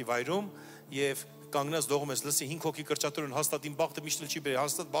աշխատանքի վայրում եւ կանգնած դողում ես լսի 5 հոգի կրճատելուն հաստատ իմ բախտը միշտ չի բերել,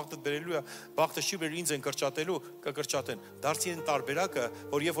 հաստատ բախտը բերելու է, բախտը չի բերել, ինձ են կրճատելու, կկրճատեն։ Դարձի են տարբերակը,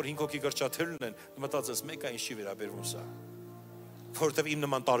 որ երբ որ 5 հոգի կրճատելուն են, մտածես մեկը ինչ չի վերաբերվում սա։ Որովհետեւ իմ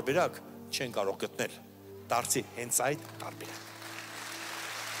նման տարբերակ չեն կարող գտնել։ Դարձի հենց այդ տարբերակ։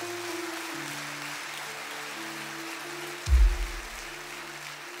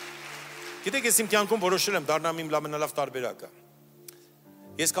 Գիտեք, ես իմ կյանքում որոշել եմ դառնամ իմ ամենալավ տարբերակը։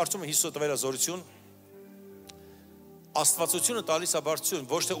 Ես կարծում եմ Հիսուսը տվել է զորություն, Աստվածությունը տալիս է բարձրություն,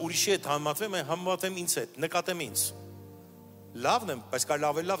 ոչ թե ուրիշի հետ համեմատվեմ, այլ համեմատեմ ինձ հետ, նկատեմ ինձ։ Լավն եմ, բայց կարելի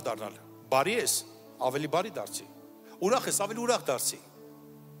ավելի լավ դառնալ։ Բարի ես, ավելի բարի դարձի։ Ուրախ ես, ավելի ուրախ դարձի։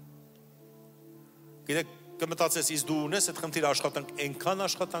 Գիտեք, կմտածես, իսկ դու ունես այդ խնդիրը աշխատանք, այնքան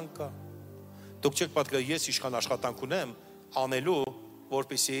աշխատանք կա։ Դուք չեք պատկերացնում, ես իշխան աշխատանք ունեմ անելու,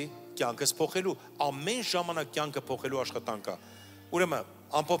 որպեսզի կյանքս փոխելու, ամեն ժամանակ կյանքը փոխելու աշխատանք կա։ Ուրեմն,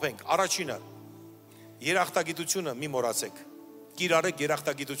 ամփոփենք, առաջինը երախտագիտությունը մի մոռացեք։ Կիրառեք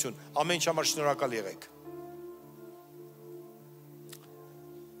երախտագիտություն, ամեն ինչ համար շնորհակալ եղեք։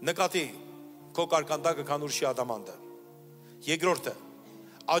 նկատի քո կարկանդակը քան ուրիշի ադամանդը։ Երկրորդը,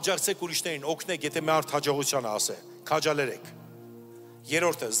 աջակցեք ուրիշներին, օգնեք, եթե մի արդ հաջողությանը ասե, քաջալերեք։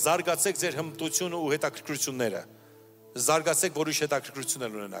 Երրորդը, զարգացեք ձեր հմտությունը ու հետաքրքրությունները։ Զարգացեք, որ ուրիշ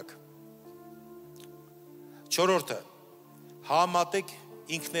հետաքրքրություններ ունենաք։ Չորրորդը, համատեք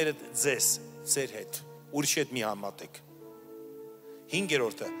ինքներդ ձեզ, ձեր հետ, ուրիշի հետ մի համատեք։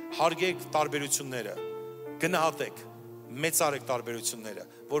 Հինգերորդը, հարգեք տարբերությունները, գնահատեք, մեծարեք տարբերությունները,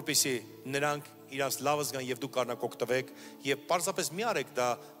 որպեսզի նրանք իրանց լավը զգան եւ դուք կարողանաք օգտվեք եւ պարզապես մի արեք դա,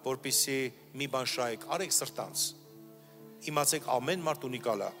 որպեսզի մի բան շահեք, արեք սրտանց։ Իմացեք ամեն մարդ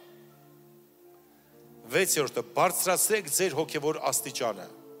ունիկալ է։ 6-րդը, բարձրացրեք ձեր հոգևոր աստիճանը։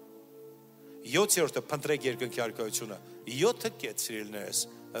 7-րդը, փնտրեք երկնքի առկայությունը։ 7-ը կետ սիրելիներս,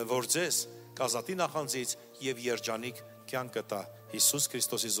 որ ձեզ կազատի նախանձից եւ երջանիկ կյանք կտա Հիսուս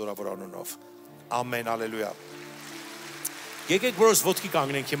Քրիստոսի զորավոր անունով։ Ամեն, հալելույա։ Եկեք որոշ ոտքի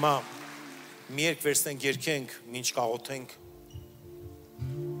կանգնենք հիմա, մի երգ վերցնենք, երգենք, ինչ կաղոթենք։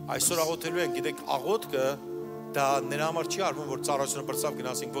 Այսօր աղոթելու ենք, գիտեք, աղոթքը դա նրա համար չի արվում, որ ծառայությունը բրծավ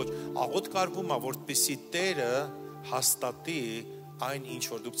գնացինք, ոչ, աղոթք արվում է, որպեսզի Տերը հաստատի այն ինչ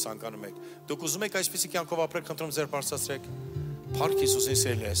որ դուք ցանկանում եք։ Դուք ուզում եք այսպիսի կյանքով ապրել, խնդրում ձեր բարձրացրեք։ Փառք Հիսուսին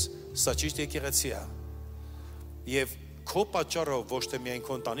սիրելիներս, սա ճիշտ եկեղեցի է։ Եվ քո պատճառով ոչ թե միայն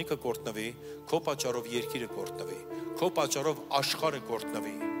քո ընտանիքը կորտնվի, քո պատճառով երկիրը կորտնվի, քո պատճառով աշխարհը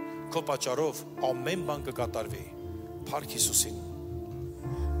կորտնվի, քո պատճառով ամեն բան կկատարվի։ Փառք Հիսուսին։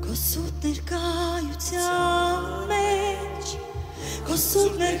 Քո սուրբ ներկայության մեջ, քո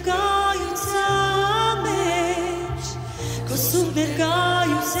սուրբ ներկայության մեջ, քո սուրբ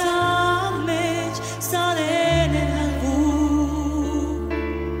ներկայության մեջ սարերն են հալվում։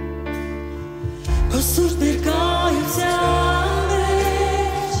 Քո սուրբ ներկայության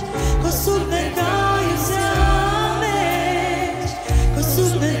մեջ, քո սուրբ ներկայության մեջ, քո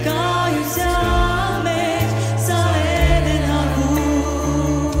սուրբ ներկայության մեջ սարերն են հալվում։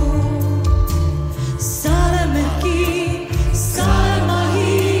 Սարը մեղքի, սարը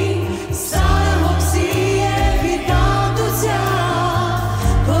մահի, սարը հոգսի և հիվանդության,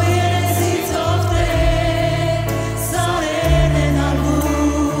 քո երեսից օգտել սարերն են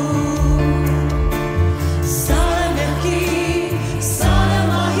հալվում։ Սարը մեղքի, սարը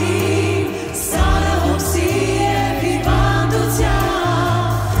մահի, սարը հոգսի և հիվանդության,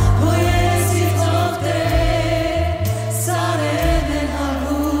 քո երեսից օգտել սարերն են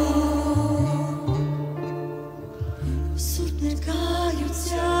հալվում։ Սուրբ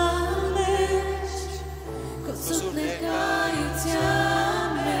ներկայության մեջ, քո սուրբ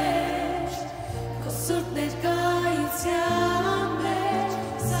ներկայության մեջ, քո սուրբ ներկայության մեջ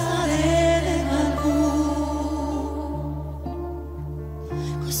սարերն են հալվում։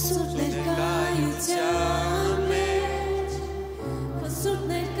 Քո սուրբ ներկայության մեջ, քո սուրբ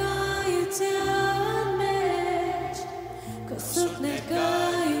ներկայության մեջ, քո սուրբ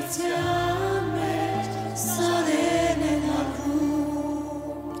ներկայության մեջ սարերն են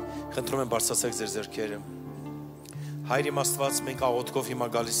հալվում։ Խնդրում եմ բարձրացրեք ձեր ձեռքերը։ Հայր իմ Աստված, մենք աղոթքով հիմա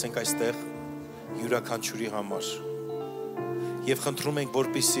գալիս ենք այստեղ յուրաքանչյուրի համար։ Եվ խնդրում ենք,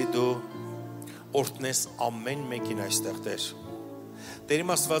 որպեսզի դու օրհնես ամեն մեկին այստեղ, Տեր։ Տեր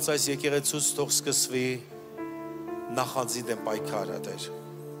իմ Աստված, այս եկեղեցուց թող սկսվի նախանձի դեմ պայքարը, Տեր։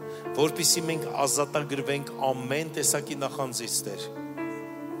 Որպեսզի մենք ազատագրվենք ամեն տեսակի նախանձից, Տեր։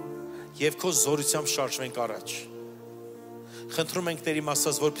 Եվ քո զորությամբ շարժվենք առաջ։ Խնդրում ենք Տեր իմ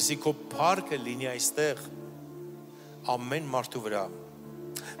Աստված, որպեսզի քո փառքը լինի այստեղ ամեն մարդու վրա։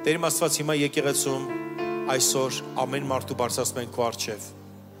 Տեր իմ Աստված, հիմա եկեղեցում այսօր ամեն մարդու բարձրացնում ենք քո առջև։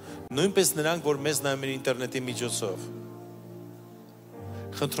 Նույնպես նրանք, որ մեզ նայում են ինտերնետի միջոցով։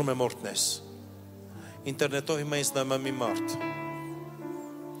 Խնդրում եմ օրհնես։ Ինտերնետով հիմա ինձ նայում է մի մարդ։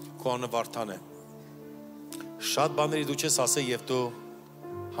 Քո անունը Վարդան է։ Շատ բաների դու չես ասել եւ դու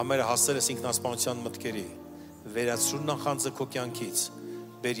համերը հասել ես ինքնասպանության մտքերի։ Վերացրու նախանձը քո կյանքից,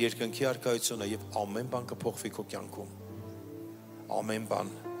 բեր երկնքի առկայությունը եւ ամեն բան կփոխվի քո կյանքում։ Ամեն բան,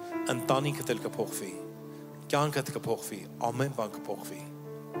 ընտանիքդ էլ կփոխվի, կյանքդ կփոխվի, ամեն բան կփոխվի։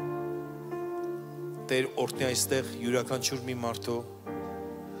 Տեր օրհնի այստեղ յուրաքանչյուր մի մարդու,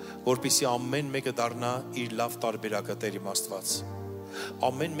 որպեսզի ամեն մեկը դառնա իր լավ տարբերակը, Տեր իմ Աստված։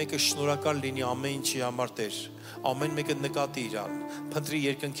 Ամեն մեկը շնորհակալ լինի ամեն ինչի համար, Տեր։ Ամեն մեկը նկատի իրան, փնտրի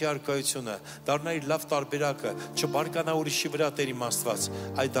երկնքի առկայությունը, դառնա իր լավ տարբերակը, չբարկանա ուրիշի վրա, Տեր իմ Աստված,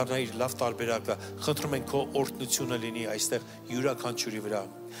 այլ դառնա իր լավ տարբերակը։ Խնդրում ենք քո օրհնությունը լինի այստեղ յուրաքանչյուրի վրա։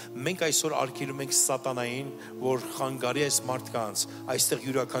 Մենք այսօր արգելում ենք սատանային, որ խանգարի այս մարդկանց, այստեղ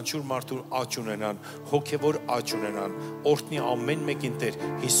յուրաքանչյուր մարդու աճ ունենան, հոգևոր աճ ունենան։ Օրհնի ամեն մեկին, Տեր,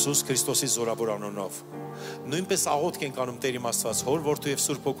 Հիսուս Քրիստոսի զորավոր անունով։ Նույնպես աղոթք ենք անում, Տեր իմ Աստված, հոր Հոր Որդու եւ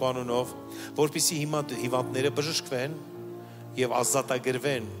Սուրբ Հոգու անունով, որպեսզի հիմա հիվանդները բժշկվեն եւ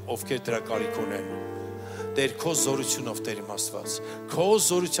ազատագրվեն, ովքեր դրա կարիք ունեն։ Տեր քո զորությունով, Տեր իմ Աստված, քո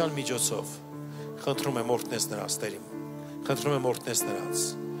զորության միջոցով խնդրում եմ օրհնես նրանց, Տեր իմ։ Խնդրում եմ օրհնես նրանց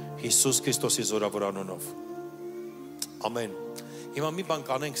Հիսուս Քրիստոսի զորավոր անունով։ Ամեն։ Հիմա մի բան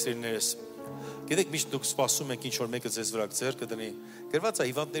կանենք, սիրելիներս։ Գիտեք, միշտ դուք սպասում եք ինչ որ մեկը ձեզ վրա ձեռքը դնի։ Գրված է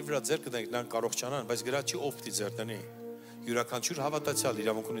հիվանդների վրա ձեռքը դնեք, նրանք կարող չանան, բայց գրած չի ով պիտի ձեռք դնի։ Յուրաքանչյուր հավատացյալ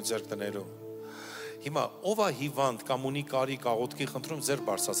իրավունք ունի ձեռք դնելու։ Հիմա ով է հիվանդ կամ ունի կարիք, աղոթքի, խնդրում ձեռք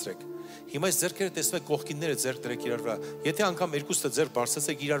բարձրացրեք։ Հիմա այս ձեռքերը տեսնում եք կողքինները ձեռք դրեք իրար վրա։ Եթե անգամ երկուստը ձեռք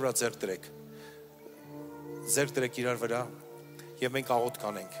բարձրացեք, իրար վրա ձեռք դրեք։ Ձեռք դրեք իրար վրա եւ մենք աղոթք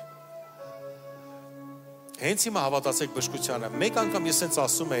կանենք։ Հենց հիմա հավատացեք բժշկությանը։ Մեկ անգամ ես հենց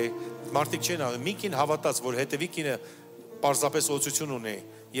ասում եի, մարդիկ չեն անում, մի կին հավատաց, որ հետևի կինը պարզապես օծություն ունի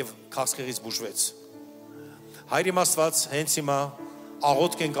եւ քաղցկեղից բուժվեց։ Հայր իմ Աստված, հենց հիմա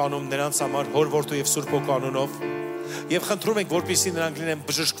աղոթք ենք անում նրանց համար Հոր Որդու եւ Սուրբ Հոգու անունով եւ խնդրում ենք, որպեսզի նրանք լինեն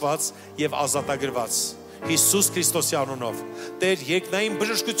բժշկված եւ ազատագրված Հիսուս Քրիստոսի անունով։ Տեր, երկնային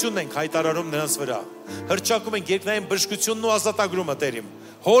բժշկությունն ենք հայտարարում նրանց վրա։ Հրճակում ենք երկնային բժշկությունն ու ազատագրումը, Տեր իմ։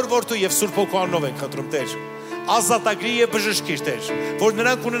 Հոր Որդու եւ Սուրբ Հոգու անունով ենք խնդրում, Տեր։ Ազատագրի եւ բժշկիր, Տեր, որ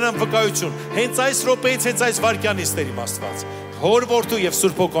նրանք ունենան վկայություն հենց այս րոպեից, հենց այս վայրկյանից, Տեր իմ Աստված։ Հոր Որդու եւ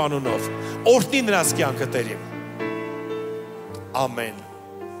Սուրբ Հոգու անունով օրհնի նրանց կյանքը, Տեր իմ։ Ամեն։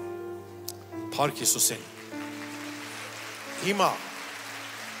 Փառք Հիսուսին։ Հիմա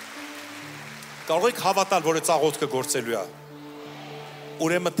կարող եք հավատալ, որ այս աղոթքը գործելու է։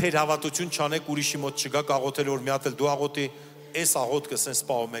 Ուրեմն թեր հավատություն չանեք, ուրիշի մոտ չգաք աղոթել, որ մի հատ էլ դու աղոթի, այս աղոթքը սենց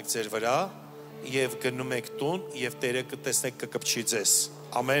սպահում եք ձեր վրա եւ գնում եք տուն եւ Տերը կտեսնեք կկպչի ձեզ։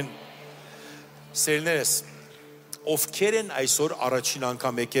 Ամեն։ Սիրելիներս, ովքեր են այսօր առաջին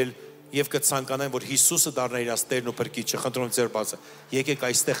անգամ եկել եւ կցանկանան, որ Հիսուսը դառնա իրաց Տերն ու Փրկիչը, խնդրում եմ ձեր բացը։ Եկեք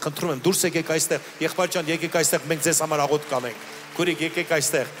այստեղ, խնդրում եմ, դուրս եկեք այստեղ։ Եղբայր ջան, եկեք այստեղ, մենք ձեզ համար աղոթք կանենք։ Քուրիկ, եկեք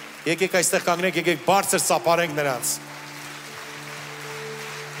այստեղ։ Եկեք այստեղ կանգնեք, եկեք բարձր սապարենք նրանց։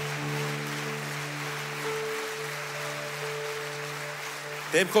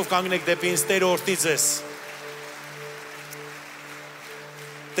 Դեմքով կանգնեք դեպի ինձ, Տերը օրհնի ձեզ։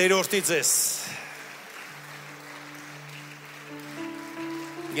 Տերը օրհնի ձեզ։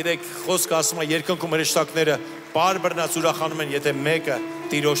 Գիտեք, խոսքը ասում է երկնքում հրեշտակները բար բռնած ուրախանում են, եթե մեկը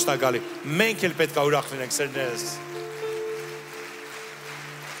Տիրոջն է գալի։ Մենք էլ պետք է ուրախ լինենք, սերներս։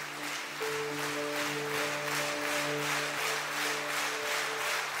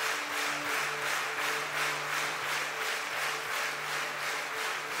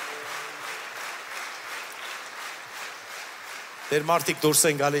 Տեր մարդիկ դուրս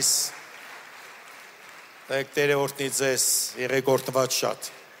են գալիս։ Տերը օրհնի ձեզ, եղեք օրհնված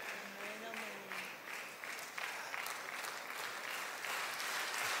շատ։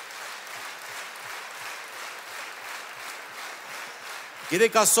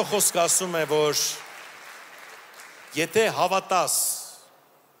 Գիտեք, Աստծո խոսքը ասում է, որ եթե հավատաս,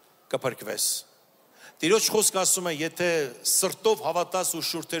 կփրկվես։ Տիրոջ խոսքը ասում է, եթե սրտով հավատաս ու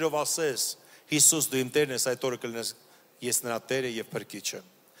շուրթերով ասես, Հիսուս դու իմ Տերն ես, այդ օրը կլինես ես նրա Տերը եւ Փրկիչը։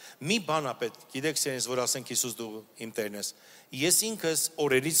 Մի բան է պետք, գիտեք սերից, որ ասենք Հիսուս դու իմ Տերն ես։ Ես ինքս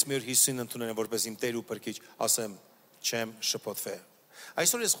օրերից մի օր Հիսուսին ընդունել եմ որպես իմ Տեր ու Փրկիչ, ասեմ, չեմ շփոթվել։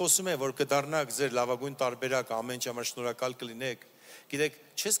 Այսօր ես խոսում եմ, որ կդառնաք ձեր լավագույն տարբերակը, ամեն ինչ համար շնորհակալ կլինեք։ Գիտեք,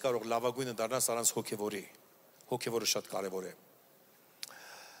 չես կարող լավագույնը դառնալ առանց հոգևորի։ Հոգևորը շատ կարևոր է։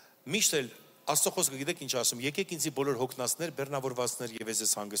 Միշտ էլ Աստծո խոսքը գիտեք ինչ ասում, եկեք ինձի բոլոր հոգնածներ, բեռնավորվածներ եւ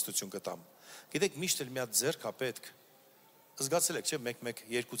ես հանգստություն կտամ։ Գիտեք, միշտ էլ մի հատ ձեռք է պետք։ Զգացել եք, չէ՞, մեկ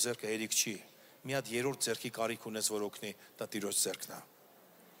երկու ձեռքը հերիք չի։ Մի հատ երրորդ ձեռքի կարիք ունես, որ օգնի, դա Տիրոջ ձեռքն է։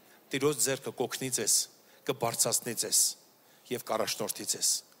 Տիրոջ ձեռքը կօգնի ձեզ, կբարձրացնի ձեզ եւ կառաջնորդի ձեզ։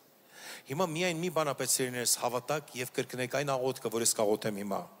 Հիմա միայն մի բան ապետ սերիներս հավատակ եւ կրկնեք այն աղոթքը, որ ես կաղոթեմ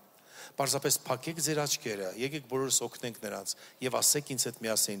հիմա։ Պարզապես փակեք ձեր աչքերը, եկեք բոլորս օգնենք նրանց եւ ասեք ինձ հետ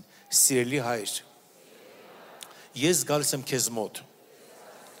միասին. Սիրելի Հայր, ես գալիս եմ քեզ մոտ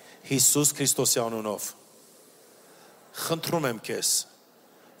Հիսուս Քրիստոսի անունով։ Խնդրում եմ քեզ,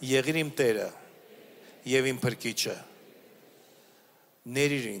 եղիր իմ Տերը եւ իմ Փրկիչը։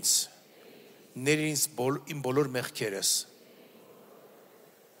 Ներիր ինձ իմ բոլոր մեղքերս։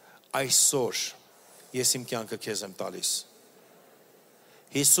 Այսօր ես իմ կյանքը քեզ եմ տալիս։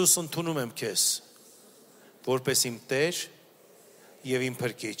 Հիսուս, ընդունում եմ քեզ որպես իմ Տեր եւ իմ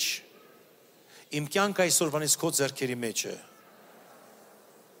Փրկիչ։ Իմ կյանքը այսօրվանից քո ձեռքերի մեջ է։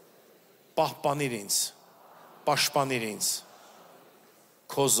 Պահպանիր ինձ, պաշտպանիր ինձ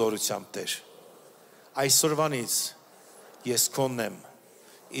քո զորությամբ, Տեր։ Այսօրվանից ես քոնն եմ,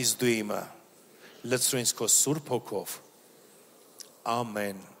 իսկ դու իմը։ Լցրու ինձ քո Սուրբ Հոգով։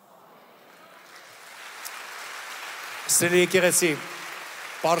 Ամեն։ Սիրելի եկեղեցի,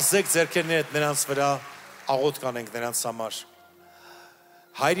 պարզեք ձեռքերներդ նրանց վրա, աղոթք անենք նրանց համար։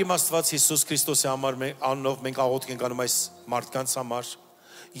 Հայր իմ Աստված Հիսուս Քրիստոսի անունով մենք աղոթք ենք անում այս մարդկանց համար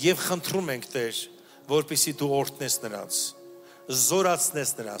եւ խնդրում ենք Տեր, որպեսզի դու օրհնես նրանց,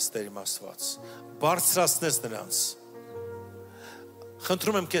 զորացնես նրանց, Տեր իմ Աստված, բարձրացնես նրանց։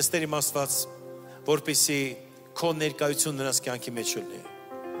 Խնդրում եմ քեզ, Տեր իմ Աստված, որպեսզի քո ներկայություն նրանց կյանքի մեջ լինի։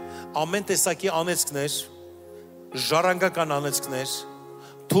 Ամեն տեսակի անեծքներ, ժառանգական անեծքներ,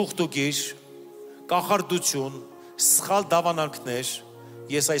 թուղթուգիր, կախարդություն, սխալ դավանանքներ,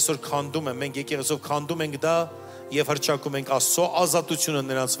 ես այսօր քանդում եմ, մենք եկեղեցով քանդում ենք դա եւ հռչակում ենք Աստծո ազատությունը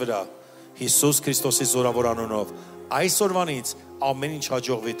նրանց վրա Հիսուս Քրիստոսի զորավոր անունով այսօրվանից ամեն ինչ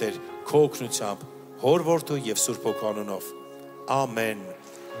հաջողվի Տեր քո օգնությամբ Հոր Որդու եւ Սուրբ Հոգու անունով ամեն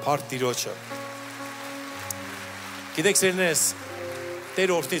փառք Տիրոջը Գիտեք սերնես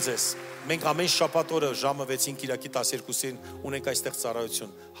Տեր օրհնի ձեզ մենք ամեն շաբաթ օրը ժամը 6-ին Կիրակի 12-ին ունենք այստեղ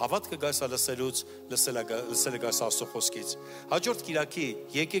ծառայություն հավատքը գայսա լսելը գայսա Աստծո խոսքից հաջորդ Կիրակի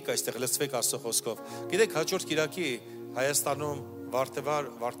եկեք այստեղ լսվեք Աստծո խոսքով գիտեք հաջորդ Կիրակի Հայաստանում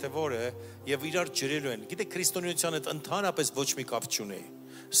վարդեվոր է եւ իրար ջրելու են գիտեք քրիստոնեության հետ ընդհանրապես ոչ մի կապ չունի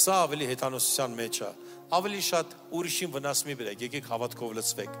սա ավելի հեթանոսության մեջ է ավելի շատ ուրիշին վնաս մի բերեք եկեք հավատքով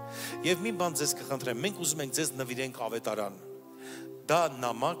լսվեք եւ մի բան ձեզ կխնդրեմ մենք ուզում ենք ձեզ նվիրենք ավետարան դա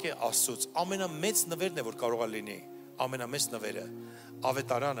նամակ է Աստծուց ամենամեծ նվերն է որ կարող է լինի ամենամեծ նվերը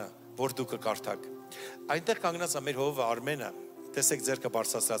ավետարանը որ դուք կկարդաք այնտեղ կանգնած է մեր հովը Արմենը տեսեք ձերքը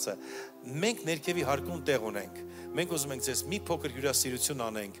բարձրացած է մենք ներքևի հարկում տեղ ունենք մենք ուզում ենք ձեզ մի փոքր հյուրասիրություն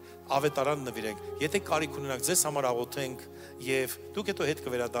անենք ավետարան նվիրենք եթե կարիք ունենաք ձեզ համար աղոթենք եւ դուք հետո հետ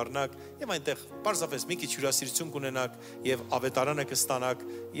կվերադառնաք եւ այնտեղ պարզապես մի քիչ հյուրասիրություն կունենաք եւ ավետարանը կստանաք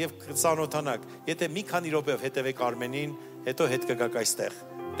եւ կծանոթանաք եթե մի քանի րոպեով հետևեք Արմենին հետո հետ կգաք այստեղ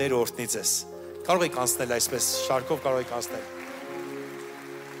Տեր օրհնի ձեզ կարող եք անցնել այսպես շարքով կարող եք անցնել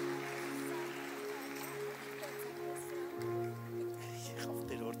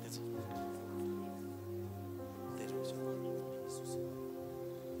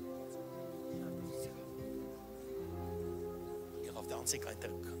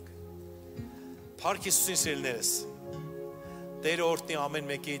Փառք Հիսուսին սիրելիներս Տերը օրհնի ամեն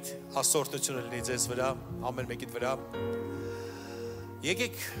մեկիդ ասորտությունը լինի ձեզ վրա ամեն մեկիդ վրա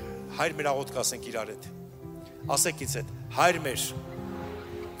Եկեք հայր մեր աղոթք ասենք իրար հետ ասեք ինձ հետ հայր մեր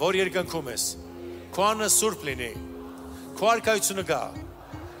որ երկնքում ես քո անունը սուրբ լինի քո արքայությունը գա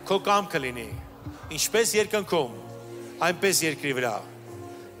քո կամքը լինի ինչպես երկնքում այնպես երկրի վրա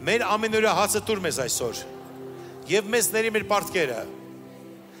մեր ամենօրյա հացը տուր մեզ այսօր եւ մեզ ների մեր պարտքերը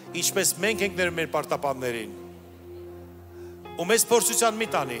ինչպես մենք ենք ներում մեր պարտապաններին ու մեզ փորձության մի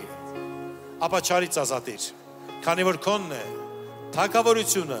տանի ապա չարից ազատիր քանի որ քոնն է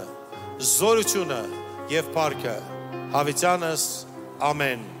թագավորությունը զորությունը եւ փառքը հավիտյանս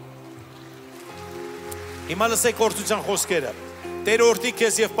ամեն Հիմա լսեք օրհնության խոսքերը Տերը օրհնի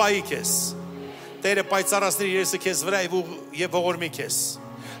քեզ եւ պահի քեզ Տերը պայծառացնի երեսը քեզ վրա եւ ողորմի քեզ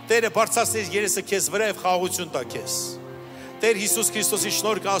Տերը բարձրացնի երեսը քեզ վրա եւ խաղաղություն տա քեզ Տեր Հիսուս Քրիստոսի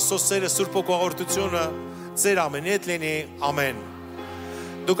շնորհքը Աստծո սերը Սուրբ Հոգու ողորմությունը ձեր ամենի հետ լինի ամեն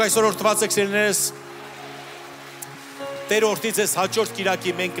Դուք այսօր օրհնված եք սիրելիներս Տեր օրհնի ձեզ հաջորդ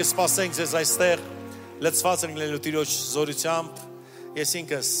Կիրակի մենք կսպասենք ձեզ այստեղ լցված ենք լինելու Տիրոջ զորությամբ ես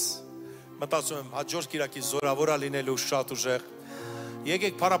ինքս մտածում եմ հաջորդ Կիրակի զորավորա լինելու շատ ուժեղ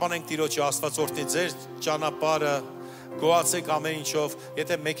Եկեք փառաբանենք Տիրոջը Աստված օրհնի ձեր ճանապարհը գոհացեք ամեն ինչով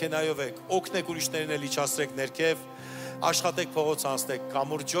եթե մեքենայով եք օգնեք ուրիշներին էլ իջացրեք ներքև Աշխատեք փողոց անցնեք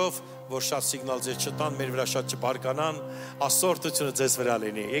կամուրջով, որ շատ սիգնալ ձեզ չտան, մեր վրա շատ չբարկանան, ասորտությունը ձեզ վրա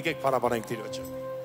լինի։ Եկեք փառաբանենք Տիրոջը։